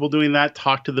not comfortable doing that,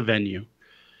 talk to the venue.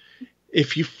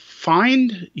 If you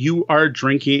find you are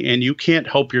drinking and you can't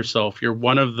help yourself, you're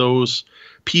one of those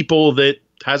people that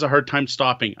has a hard time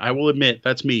stopping. I will admit,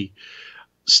 that's me.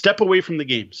 Step away from the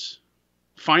games.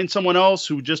 Find someone else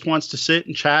who just wants to sit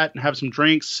and chat and have some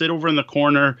drinks, sit over in the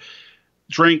corner,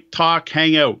 drink, talk,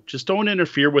 hang out. Just don't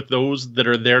interfere with those that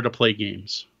are there to play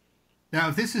games. Now,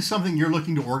 if this is something you're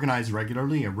looking to organize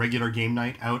regularly, a regular game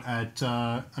night out at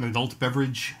an adult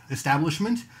beverage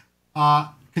establishment,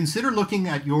 consider looking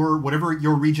at whatever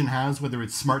your region has, whether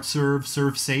it's Smart Serve,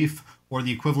 Serve Safe, or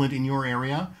the equivalent in your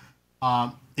area.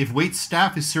 If wait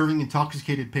staff is serving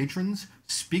intoxicated patrons,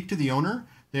 speak to the owner.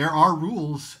 There are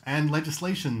rules and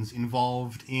legislations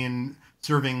involved in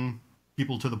serving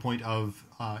people to the point of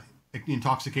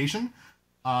intoxication.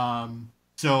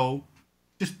 So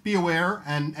just be aware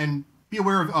and be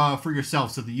aware of for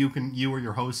yourself, so that you or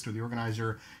your host or the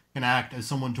organizer can act as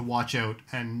someone to watch out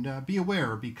and be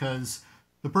aware, because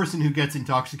the person who gets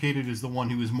intoxicated is the one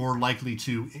who is more likely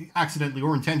to accidentally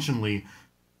or intentionally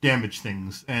damage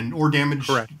things or damage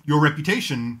Correct. your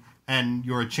reputation and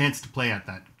your chance to play at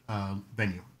that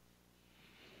venue.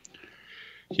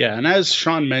 Yeah, and as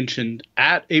Sean mentioned,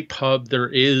 at a pub, there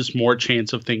is more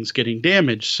chance of things getting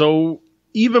damaged. So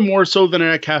even more so than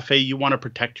at a cafe, you want to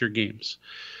protect your games.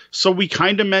 So we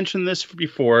kind of mentioned this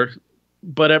before,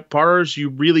 but at bars, you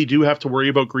really do have to worry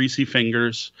about greasy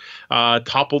fingers,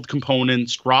 toppled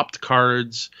components, dropped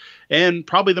cards, and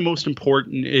probably the most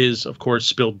important is, of course,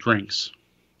 spilled drinks.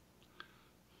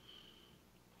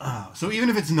 So even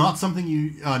if it's not something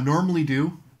you normally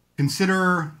do,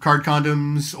 consider card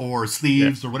condoms or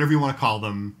sleeves or whatever you want to call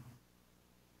them.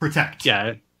 Protect.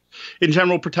 Yeah. In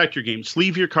general, protect your game.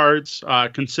 Sleeve your cards.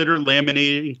 Consider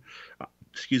laminating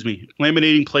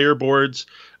player boards.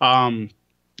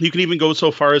 You can even go so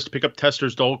far as to pick up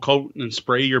Tester's dull coat and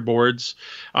spray your boards.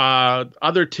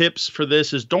 Other tips for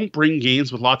this is don't bring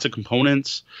games with lots of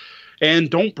components.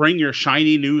 And don't bring your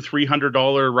shiny new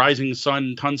 $300 Rising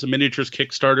Sun Tons of Miniatures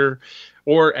Kickstarter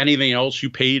or anything else you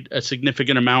paid a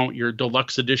significant amount, your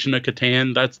deluxe edition of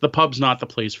Catan. The pub's not the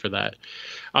place for that.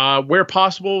 Where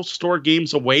possible, store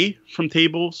games away from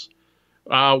tables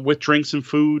with drinks and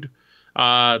food.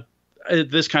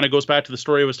 This kind of goes back to the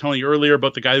story I was telling you earlier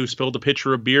about the guy who spilled a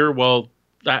pitcher of beer. Well,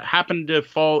 that happened to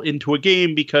fall into a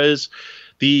game because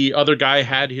the other guy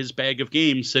had his bag of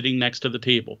games sitting next to the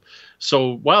table.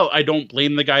 So, well, I don't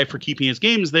blame the guy for keeping his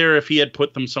games there. If he had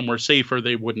put them somewhere safer,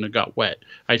 they wouldn't have got wet.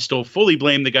 I still fully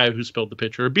blame the guy who spilled the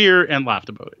pitcher of beer and laughed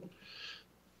about it.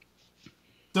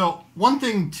 So one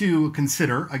thing to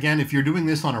consider, again, if you're doing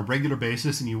this on a regular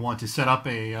basis and you want to set up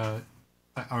a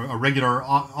regular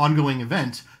ongoing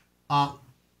event,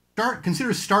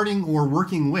 consider starting or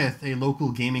working with a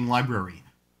local gaming library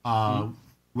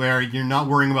where you're not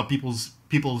worrying about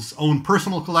people's own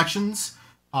personal collections,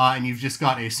 and you've just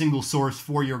got a single source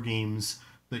for your games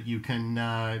that you can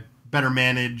better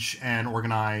manage and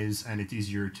organize, and it's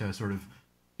easier to sort of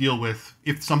deal with.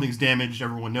 If something's damaged,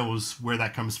 everyone knows where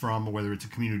that comes from, or whether it's a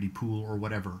community pool or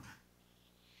whatever.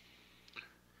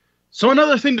 So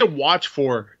another thing to watch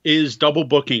for is double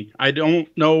booking. I don't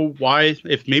know why,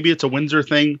 if maybe it's a Windsor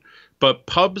thing, but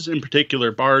pubs in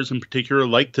particular, bars in particular,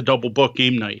 like to double book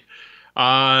game night.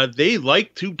 They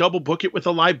like to double book it with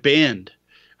a live band.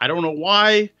 I don't know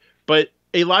why, but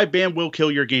a live band will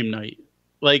kill your game night.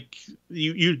 Like,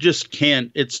 you just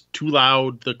can't. It's too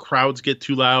loud. The crowds get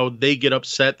too loud. They get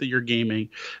upset that you're gaming.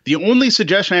 The only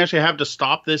suggestion I actually have to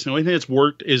stop this, and the only thing that's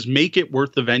worked, is make it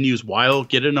worth the venue's while.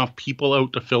 Get enough people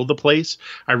out to fill the place.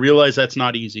 I realize that's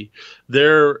not easy.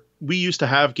 We used to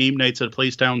have game nights at a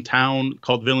place downtown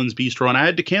called Villains Bistro, and I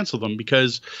had to cancel them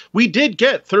because we did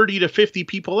get 30 to 50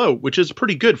 people out, which is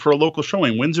pretty good for a local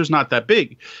showing. Windsor's not that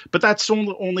big, but that's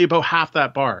only about half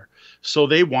that bar. So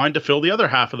they wanted to fill the other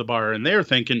half of the bar, and they're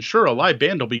thinking, sure, a live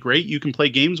band will be great. You can play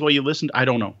games while you listen. I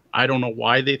don't know. I don't know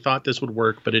why they thought this would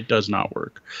work, but it does not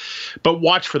work. But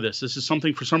watch for this. This is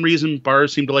something, for some reason,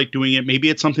 bars seem to like doing it. Maybe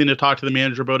it's something to talk to the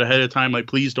manager about ahead of time, like,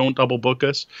 please don't double book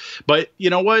us. But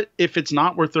you know what? If it's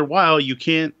not worth their while,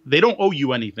 they don't owe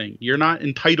you anything. You're not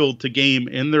entitled to game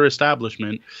in their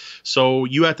establishment. So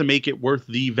you have to make it worth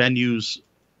the venue's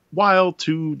while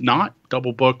to not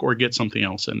double book or get something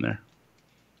else in there.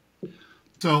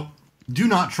 So do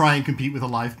not try and compete with a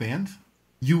live band.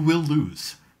 You will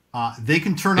lose. They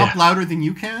can turn up louder than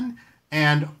you can.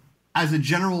 And as a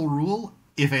general rule,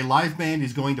 if a live band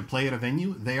is going to play at a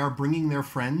venue, they are bringing their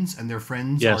friends, and their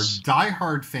friends are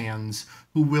diehard fans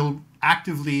who will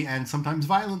actively and sometimes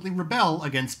violently rebel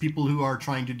against people who are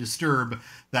trying to disturb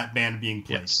that band being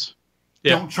played. Yes.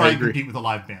 Don't try and compete with a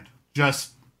live band.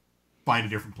 Just find a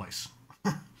different place.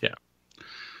 Yeah.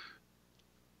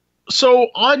 So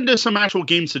on to some actual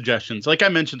game suggestions. Like I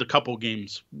mentioned a couple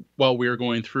games while we were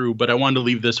going through, but I wanted to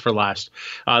leave this for last.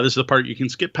 This is the part you can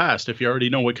skip past if you already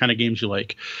know what kind of games you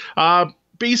like.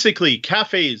 Basically,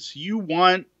 cafes, you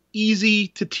want easy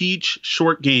to teach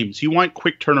short games. You want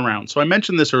quick turnaround. So I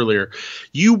mentioned this earlier.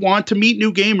 You want to meet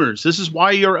new gamers. This is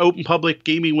why you're out in public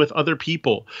gaming with other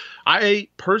people. I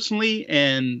personally,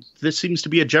 and this seems to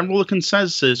be a general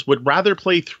consensus, would rather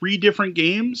play 3 different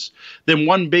games than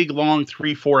one big, long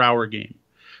 3-4 hour game.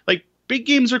 Like, big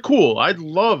games are cool. I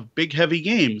love big, heavy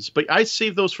games, but I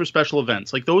save those for special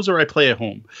events. Like, those are I play at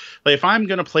home. Like, if I'm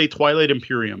going to play Twilight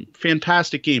Imperium,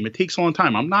 fantastic game. It takes a long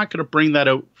time. I'm not going to bring that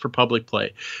out for public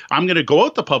play. I'm going to go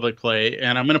out to public play,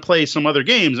 and I'm going to play some other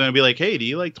games, and I'll be like, hey, do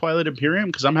you like Twilight Imperium?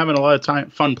 Because I'm having a lot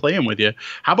of fun playing with you.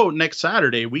 How about next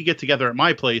Saturday we get together at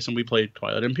my place and we play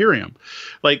Twilight Imperium?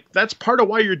 Like, that's part of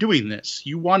why you're doing this.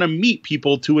 You want to meet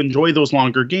people to enjoy those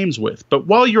longer games with. But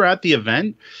while you're at the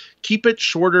event, keep it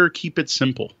shorter, keep it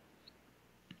simple.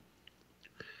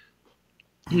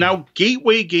 Now,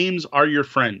 gateway games are your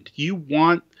friend. You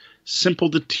want simple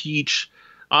to teach,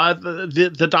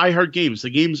 the diehard games, the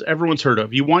games everyone's heard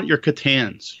of. You want your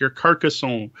Catans, your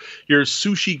Carcassonne, your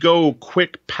Sushi Go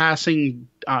quick passing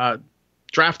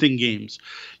drafting games.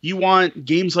 You want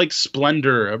games like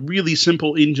Splendor, a really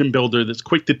simple engine builder that's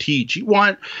quick to teach. You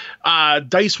want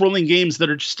dice rolling games that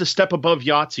are just a step above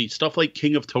Yahtzee, stuff like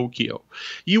King of Tokyo.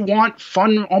 You want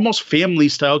fun, almost family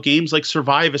style games like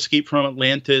Survive Escape from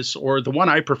Atlantis, or the one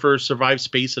I prefer, Survive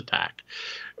Space Attack.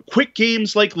 Quick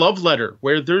games like Love Letter,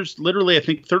 where there's literally, I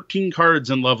think, 13 cards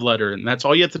in Love Letter, and that's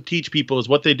all you have to teach people is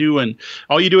what they do, and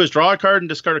all you do is draw a card and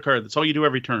discard a card. That's all you do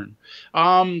every turn.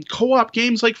 Co-op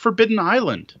games like Forbidden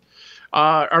Island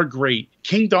are great.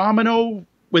 King Domino,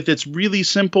 with its really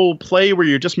simple play where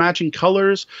you're just matching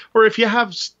colors, or if you have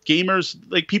gamers,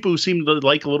 like people who seem to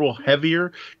like a little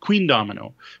heavier, Queen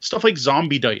Domino. Stuff like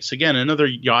Zombie Dice, again, another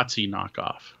Yahtzee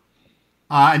knockoff.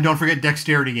 And don't forget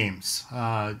dexterity games.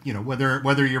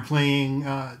 Whether you're playing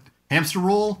Hamster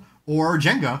Roll or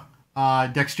Jenga,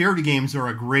 dexterity games are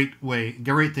a great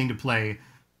thing to play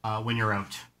when you're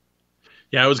out.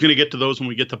 Yeah, I was going to get to those when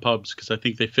we get to pubs because I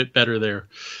think they fit better there.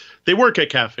 They work at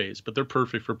cafes, but they're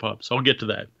perfect for pubs. So I'll get to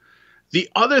that. The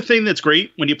other thing that's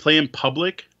great when you play in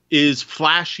public is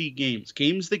flashy games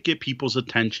that get people's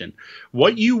attention.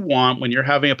 What you want when you're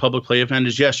having a public play event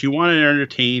is, yes, you want to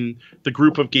entertain the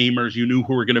group of gamers you knew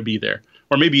who were going to be there.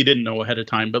 Or maybe you didn't know ahead of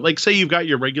time. But like, say you've got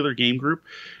your regular game group.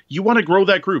 You want to grow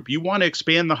that group. You want to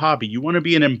expand the hobby. You want to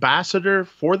be an ambassador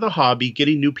for the hobby,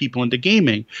 getting new people into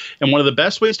gaming. And one of the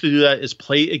best ways to do that is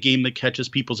play a game that catches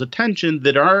people's attention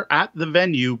that are at the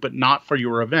venue, but not for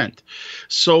your event.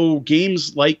 So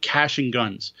games like Cash and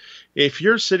Guns. If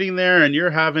you're sitting there and you're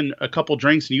having a couple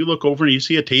drinks and you look over and you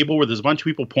see a table where there's a bunch of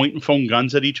people pointing phone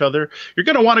guns at each other, you're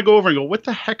going to want to go over and go, what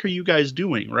the heck are you guys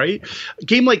doing, right? A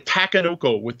game like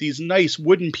Takenoko with these nice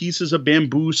wooden pieces of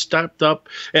bamboo stepped up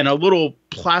and a little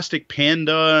plastic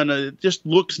panda, and it just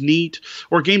looks neat.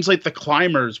 Or games like The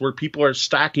Climbers where people are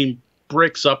stacking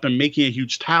bricks up and making a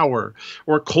huge tower.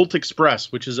 Or Colt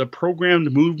Express, which is a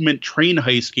programmed movement train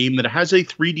heist game that has a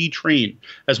 3D train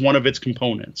as one of its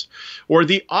components. Or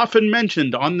the often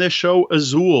mentioned on this show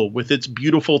Azul with its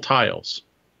beautiful tiles.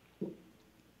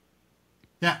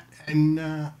 Yeah,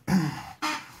 and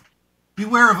be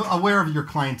aware of your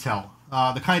clientele.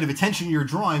 The kind of attention you're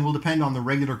drawing will depend on the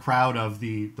regular crowd of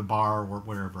the bar or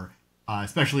wherever.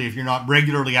 Especially if you're not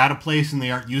regularly at a place and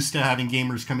they aren't used to having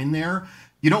gamers come in there.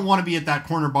 You don't want to be at that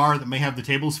corner bar that may have the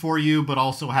tables for you, but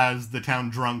also has the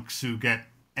town drunks who get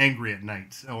angry at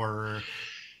night. Or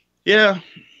yeah,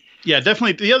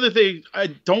 definitely. The other thing,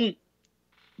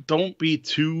 don't be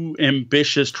too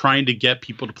ambitious trying to get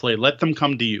people to play. Let them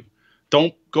come to you.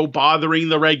 Don't go bothering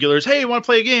the regulars. Hey, want to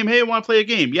play a game? Hey, want to play a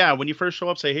game? Yeah, when you first show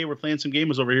up, say, hey, we're playing some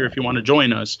games over here if you want to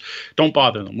join us. Don't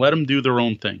bother them. Let them do their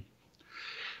own thing.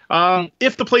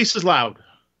 If the place is loud,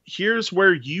 here's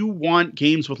where you want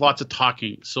games with lots of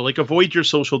talking. So, like, avoid your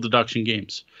social deduction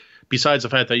games. Besides the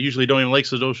fact that I usually don't even like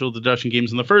social deduction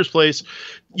games in the first place,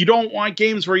 you don't want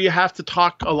games where you have to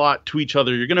talk a lot to each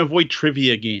other. You're going to avoid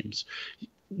trivia games.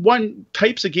 One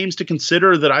types of games to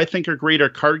consider that I think are great are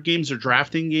card games or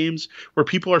drafting games where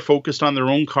people are focused on their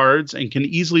own cards and can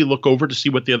easily look over to see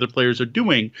what the other players are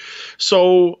doing.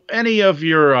 So any of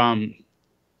your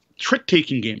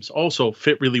trick-taking games also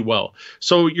fit really well.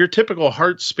 So your typical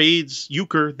hearts, spades,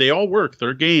 euchre, they all work.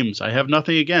 They're games. I have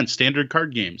nothing against standard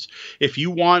card games. If you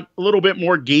want a little bit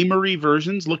more gamery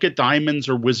versions, look at Diamonds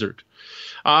or Wizard.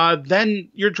 Then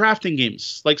your drafting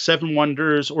games like Seven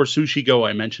Wonders or Sushi Go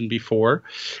I mentioned before.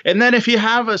 And then if you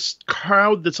have a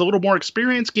crowd that's a little more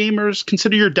experienced gamers,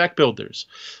 consider your deck builders.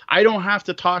 I don't have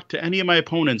to talk to any of my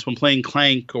opponents when playing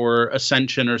Clank or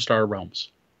Ascension or Star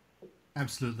Realms.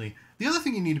 Absolutely. The other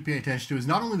thing you need to pay attention to is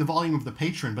not only the volume of the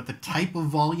patron, but the type of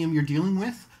volume you're dealing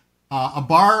with. A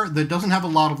bar that doesn't have a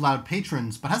lot of loud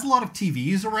patrons, but has a lot of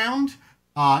TVs around,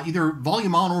 either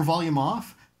volume on or volume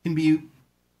off, can be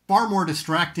far more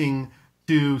distracting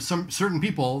to some certain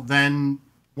people than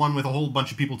one with a whole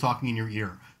bunch of people talking in your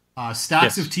ear.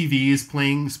 Stacks of TVs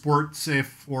playing sports,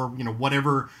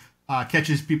 whatever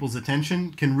catches people's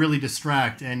attention, can really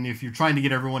distract. And if you're trying to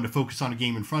get everyone to focus on a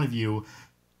game in front of you,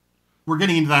 we're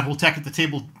getting into that whole tech at the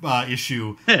table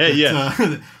issue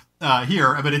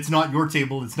here, but it's not your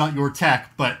table, it's not your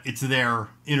tech, but it's there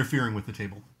interfering with the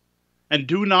table. And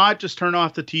do not just turn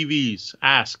off the TVs.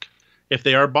 Ask. If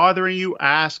they are bothering you,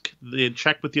 ask.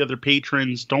 Check with the other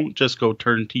patrons. Don't just go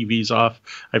turn TVs off.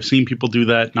 I've seen people do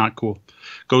that. Not cool.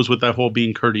 Goes with that whole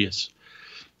being courteous.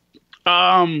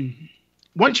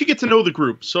 Once you get to know the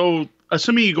group, so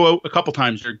assuming you go out a couple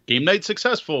times, your game night's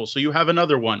successful, so you have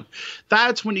another one.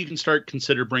 That's when you can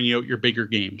consider bringing out your bigger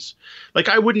games. Like,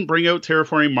 I wouldn't bring out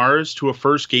Terraforming Mars to a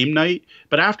first game night,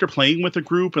 but after playing with a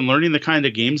group and learning the kind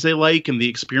of games they like and the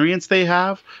experience they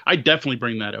have, I definitely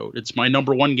bring that out. It's my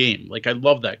number one game. Like, I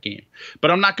love that game.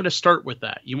 But I'm not going to start with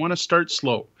that. You want to start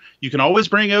slow. You can always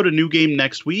bring out a new game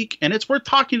next week, and it's worth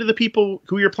talking to the people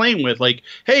who you're playing with. Like,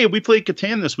 hey, we played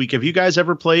Catan this week. Have you guys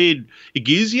ever played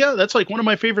Igizia? That's like one of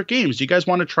my favorite games. Do you guys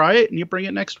want to try it? And you bring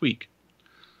it next week.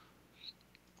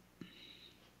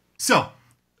 So,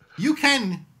 you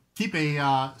can keep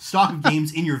a stock of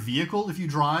games in your vehicle if you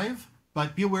drive,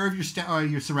 but be aware of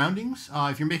your surroundings.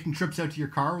 If you're making trips out to your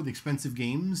car with expensive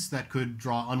games, that could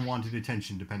draw unwanted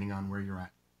attention depending on where you're at.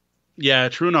 Yeah,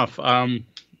 true enough.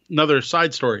 Another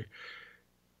side story.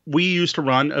 We used to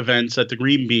run events at the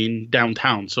Green Bean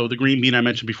downtown. So the Green Bean I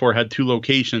mentioned before had 2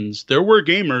 locations. There were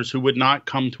gamers who would not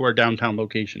come to our downtown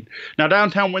location. Now,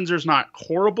 downtown Windsor's not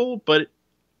horrible, but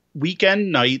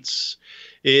weekend nights,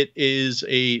 it is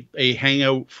a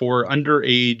hangout for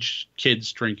underage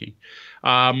kids drinking.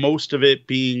 Most of it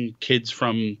being kids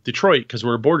from Detroit, because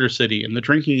we're a border city, and the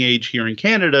drinking age here in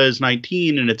Canada is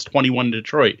 19 and it's 21 in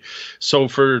Detroit. So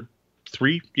for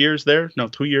 2 years,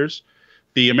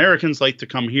 the Americans like to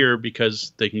come here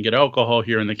because they can get alcohol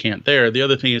here and they can't there. The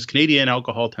other thing is Canadian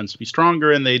alcohol tends to be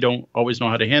stronger and they don't always know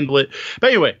how to handle it. But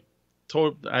anyway,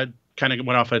 I kind of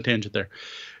went off on a tangent there.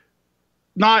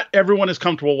 Not everyone is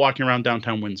comfortable walking around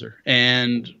downtown Windsor,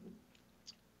 and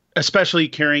especially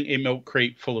carrying a milk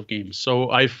crate full of games.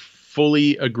 So I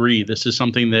fully agree. This is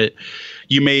something that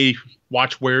you may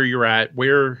watch where you're at,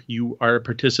 where you are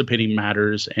participating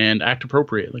matters, and act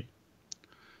appropriately.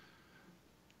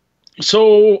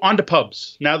 So on to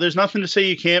pubs. Now, there's nothing to say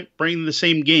you can't bring the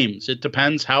same games. It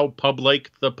depends how pub-like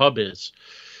the pub is.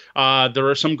 There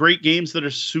are some great games that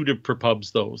are suited for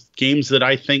pubs, though. Games that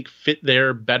I think fit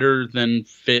there better than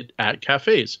fit at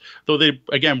cafes. Though they,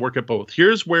 again, work at both.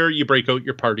 Here's where you break out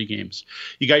your party games.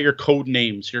 You got your code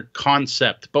names, your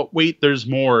concept. But wait, there's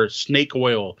more. Snake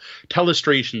Oil,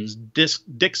 Telestrations,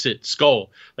 Dixit,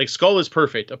 Skull. Like, Skull is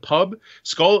perfect. A pub,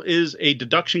 Skull is a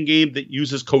deduction game that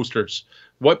uses coasters.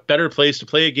 What better place to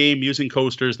play a game using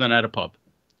coasters than at a pub?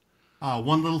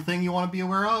 One little thing you want to be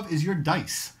aware of is your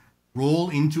dice. Roll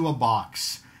into a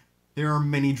box. There are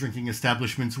many drinking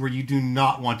establishments where you do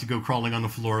not want to go crawling on the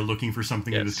floor looking for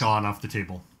something that has fallen off the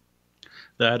table.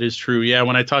 That is true. Yeah,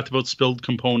 when I talked about spilled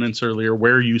components earlier,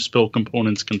 where you spill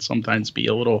components can sometimes be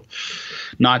a little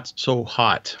not so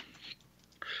hot.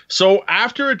 So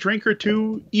after a drink or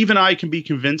two, even I can be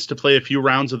convinced to play a few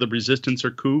rounds of the Resistance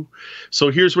or Coup.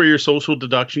 So here's where your social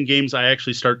deduction games, I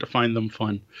actually start to find them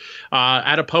fun.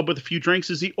 At a pub with a few drinks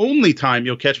is the only time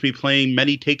you'll catch me playing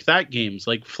many take-that games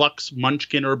like Flux,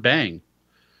 Munchkin, or Bang.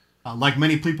 Like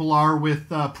many people are with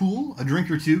pool, a drink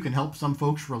or two can help some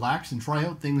folks relax and try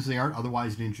out things they aren't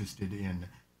otherwise interested in.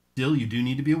 Still, you do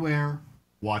need to be aware.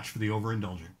 Watch for the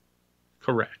overindulging.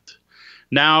 Correct.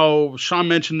 Now, Sean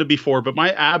mentioned it before, but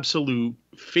my absolute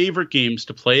favorite games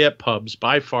to play at pubs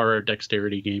by far are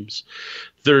dexterity games.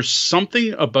 There's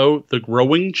something about the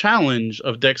growing challenge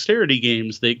of dexterity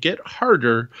games that get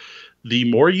harder the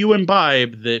more you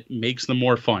imbibe that makes them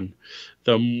more fun.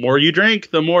 The more you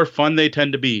drink, the more fun they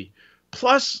tend to be.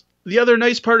 Plus, the other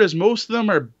nice part is most of them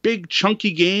are big chunky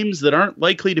games that aren't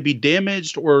likely to be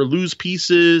damaged or lose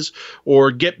pieces or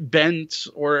get bent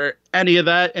or any of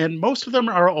that. And most of them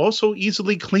are also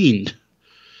easily cleaned.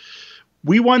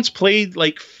 We once played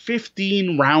like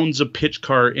 15 rounds of pitch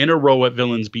car in a row at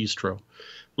Villain's Bistro.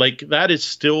 Like, that is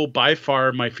still by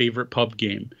far my favorite pub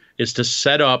game, is to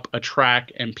set up a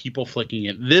track and people flicking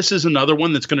it. This is another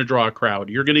one that's going to draw a crowd.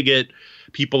 You're going to get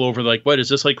people over like, what, is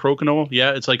this like Crokinole?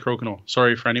 Yeah, it's like Crokinole.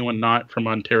 Sorry for anyone not from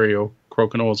Ontario.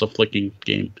 Crokinole is a flicking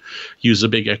game. Use a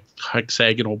big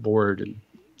hexagonal board and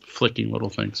flicking little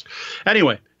things.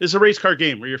 Anyway, it's a race car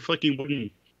game where you're flicking wooden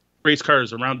race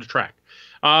cars around the track.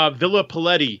 Villa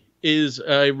Paletti is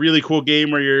a really cool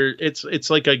game where it's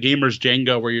like a gamer's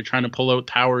Jenga where you're trying to pull out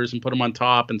towers and put them on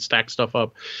top and stack stuff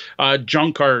up.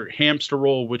 Junk Art, Hamster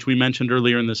Roll, which we mentioned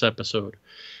earlier in this episode.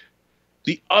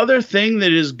 The other thing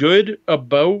that is good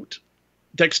about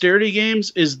dexterity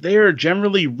games is they're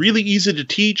generally really easy to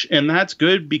teach, and that's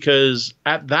good because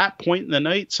at that point in the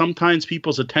night, sometimes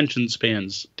people's attention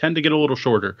spans tend to get a little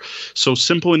shorter. So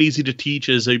simple and easy to teach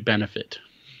is a benefit.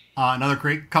 Another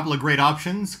couple of great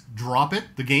options. Drop It,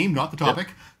 the game, not the topic.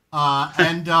 Yep.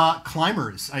 And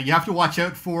Climbers. You have to watch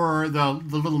out for the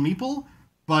little meeple,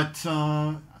 but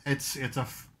it's a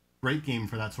great game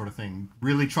for that sort of thing.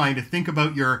 Really trying to think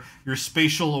about your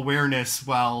spatial awareness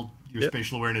while your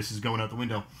spatial awareness is going out the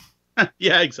window.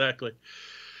 Yeah, exactly.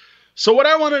 So what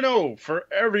I want to know for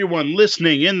everyone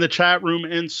listening in the chat room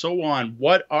and so on,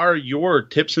 what are your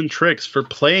tips and tricks for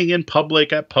playing in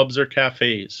public at pubs or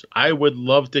cafes? I would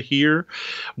love to hear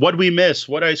what we miss,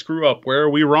 what I screw up, where are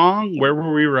we wrong, where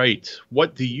were we right?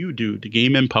 What do you do to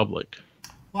game in public?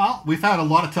 Well, we've had a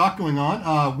lot of talk going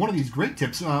on. One of these great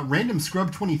tips, Random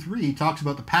Scrub 23 talks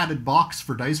about the padded box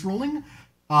for dice rolling.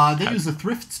 They use a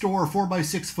thrift store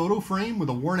 4x6 photo frame with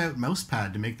a worn-out mouse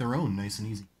pad to make their own nice and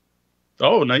easy.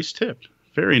 Oh, nice tip.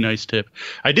 Very nice tip.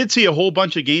 I did see a whole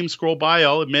bunch of games scroll by.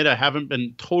 I'll admit I haven't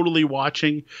been totally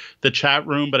watching the chat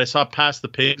room, but I saw Past the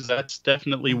Pigs. That's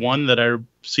definitely one that I've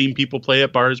seen people play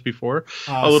at bars before.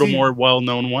 A little more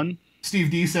well-known one. Steve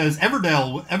D says,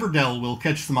 Everdell will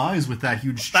catch some eyes with that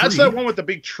huge tree. That's that one with the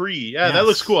big tree. Yeah, yes. That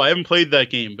looks cool. I haven't played that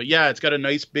game, but yeah, it's got a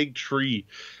nice big tree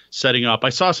setting up. I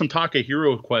saw some talk of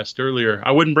Hero Quest earlier.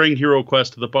 I wouldn't bring Hero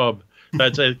Quest to the pub.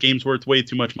 That's a game's worth way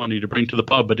too much money to bring to the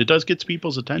pub, but it does get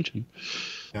people's attention.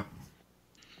 Yep.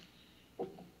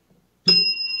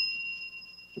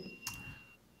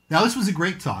 Now, this was a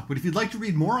great talk, but if you'd like to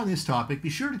read more on this topic, be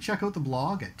sure to check out the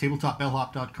blog at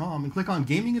tabletopbellhop.com and click on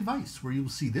Gaming Advice, where you will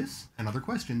see this and other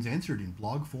questions answered in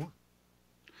blog form.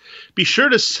 Be sure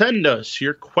to send us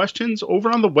your questions over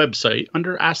on the website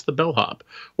under Ask the Bellhop,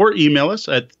 or email us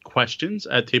at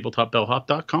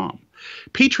questions@tabletopbellhop.com.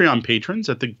 Patreon patrons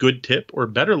at the good tip or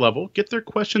better level get their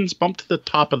questions bumped to the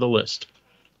top of the list.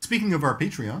 Speaking of our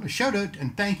Patreon, a shout out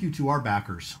and thank you to our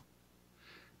backers.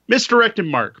 Misdirect and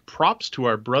Mark, props to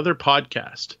our brother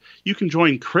podcast. You can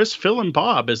join Chris, Phil, and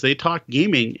Bob as they talk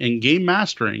gaming and game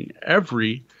mastering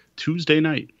every Tuesday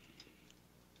night.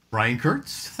 Brian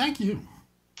Kurtz, thank you.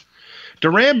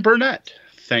 Duran Burnett,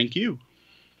 thank you.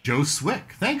 Joe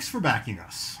Swick, thanks for backing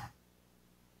us.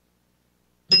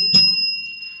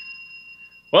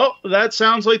 Well, that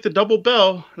sounds like the double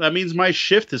bell. That means my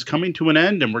shift is coming to an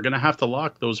end and we're going to have to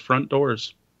lock those front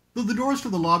doors. Though the doors to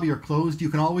the lobby are closed, you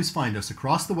can always find us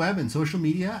across the web and social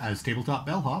media as Tabletop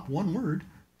Bellhop, one word.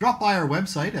 Drop by our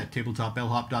website at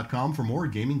tabletopbellhop.com for more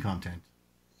gaming content.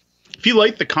 If you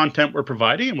like the content we're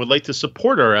providing and would like to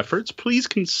support our efforts, please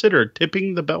consider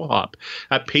tipping the bellhop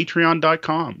at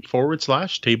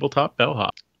patreon.com/Tabletop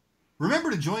Bellhop.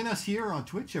 Remember to join us here on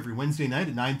Twitch every Wednesday night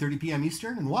at 9:30 p.m.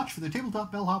 Eastern and watch for the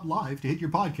Tabletop Bellhop live to hit your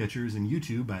podcatchers and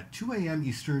YouTube at 2 a.m.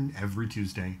 Eastern every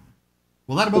Tuesday.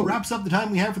 Well, that about wraps up the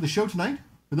time we have for the show tonight.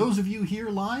 For those of you here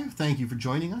live, thank you for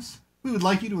joining us. We would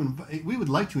like to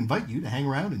invite you to hang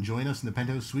around and join us in the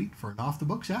Penthouse Suite for an Off the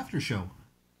Books after show.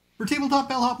 For Tabletop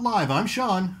Bellhop Live, I'm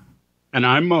Sean. And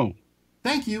I'm Mo.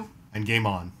 Thank you, and game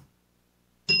on.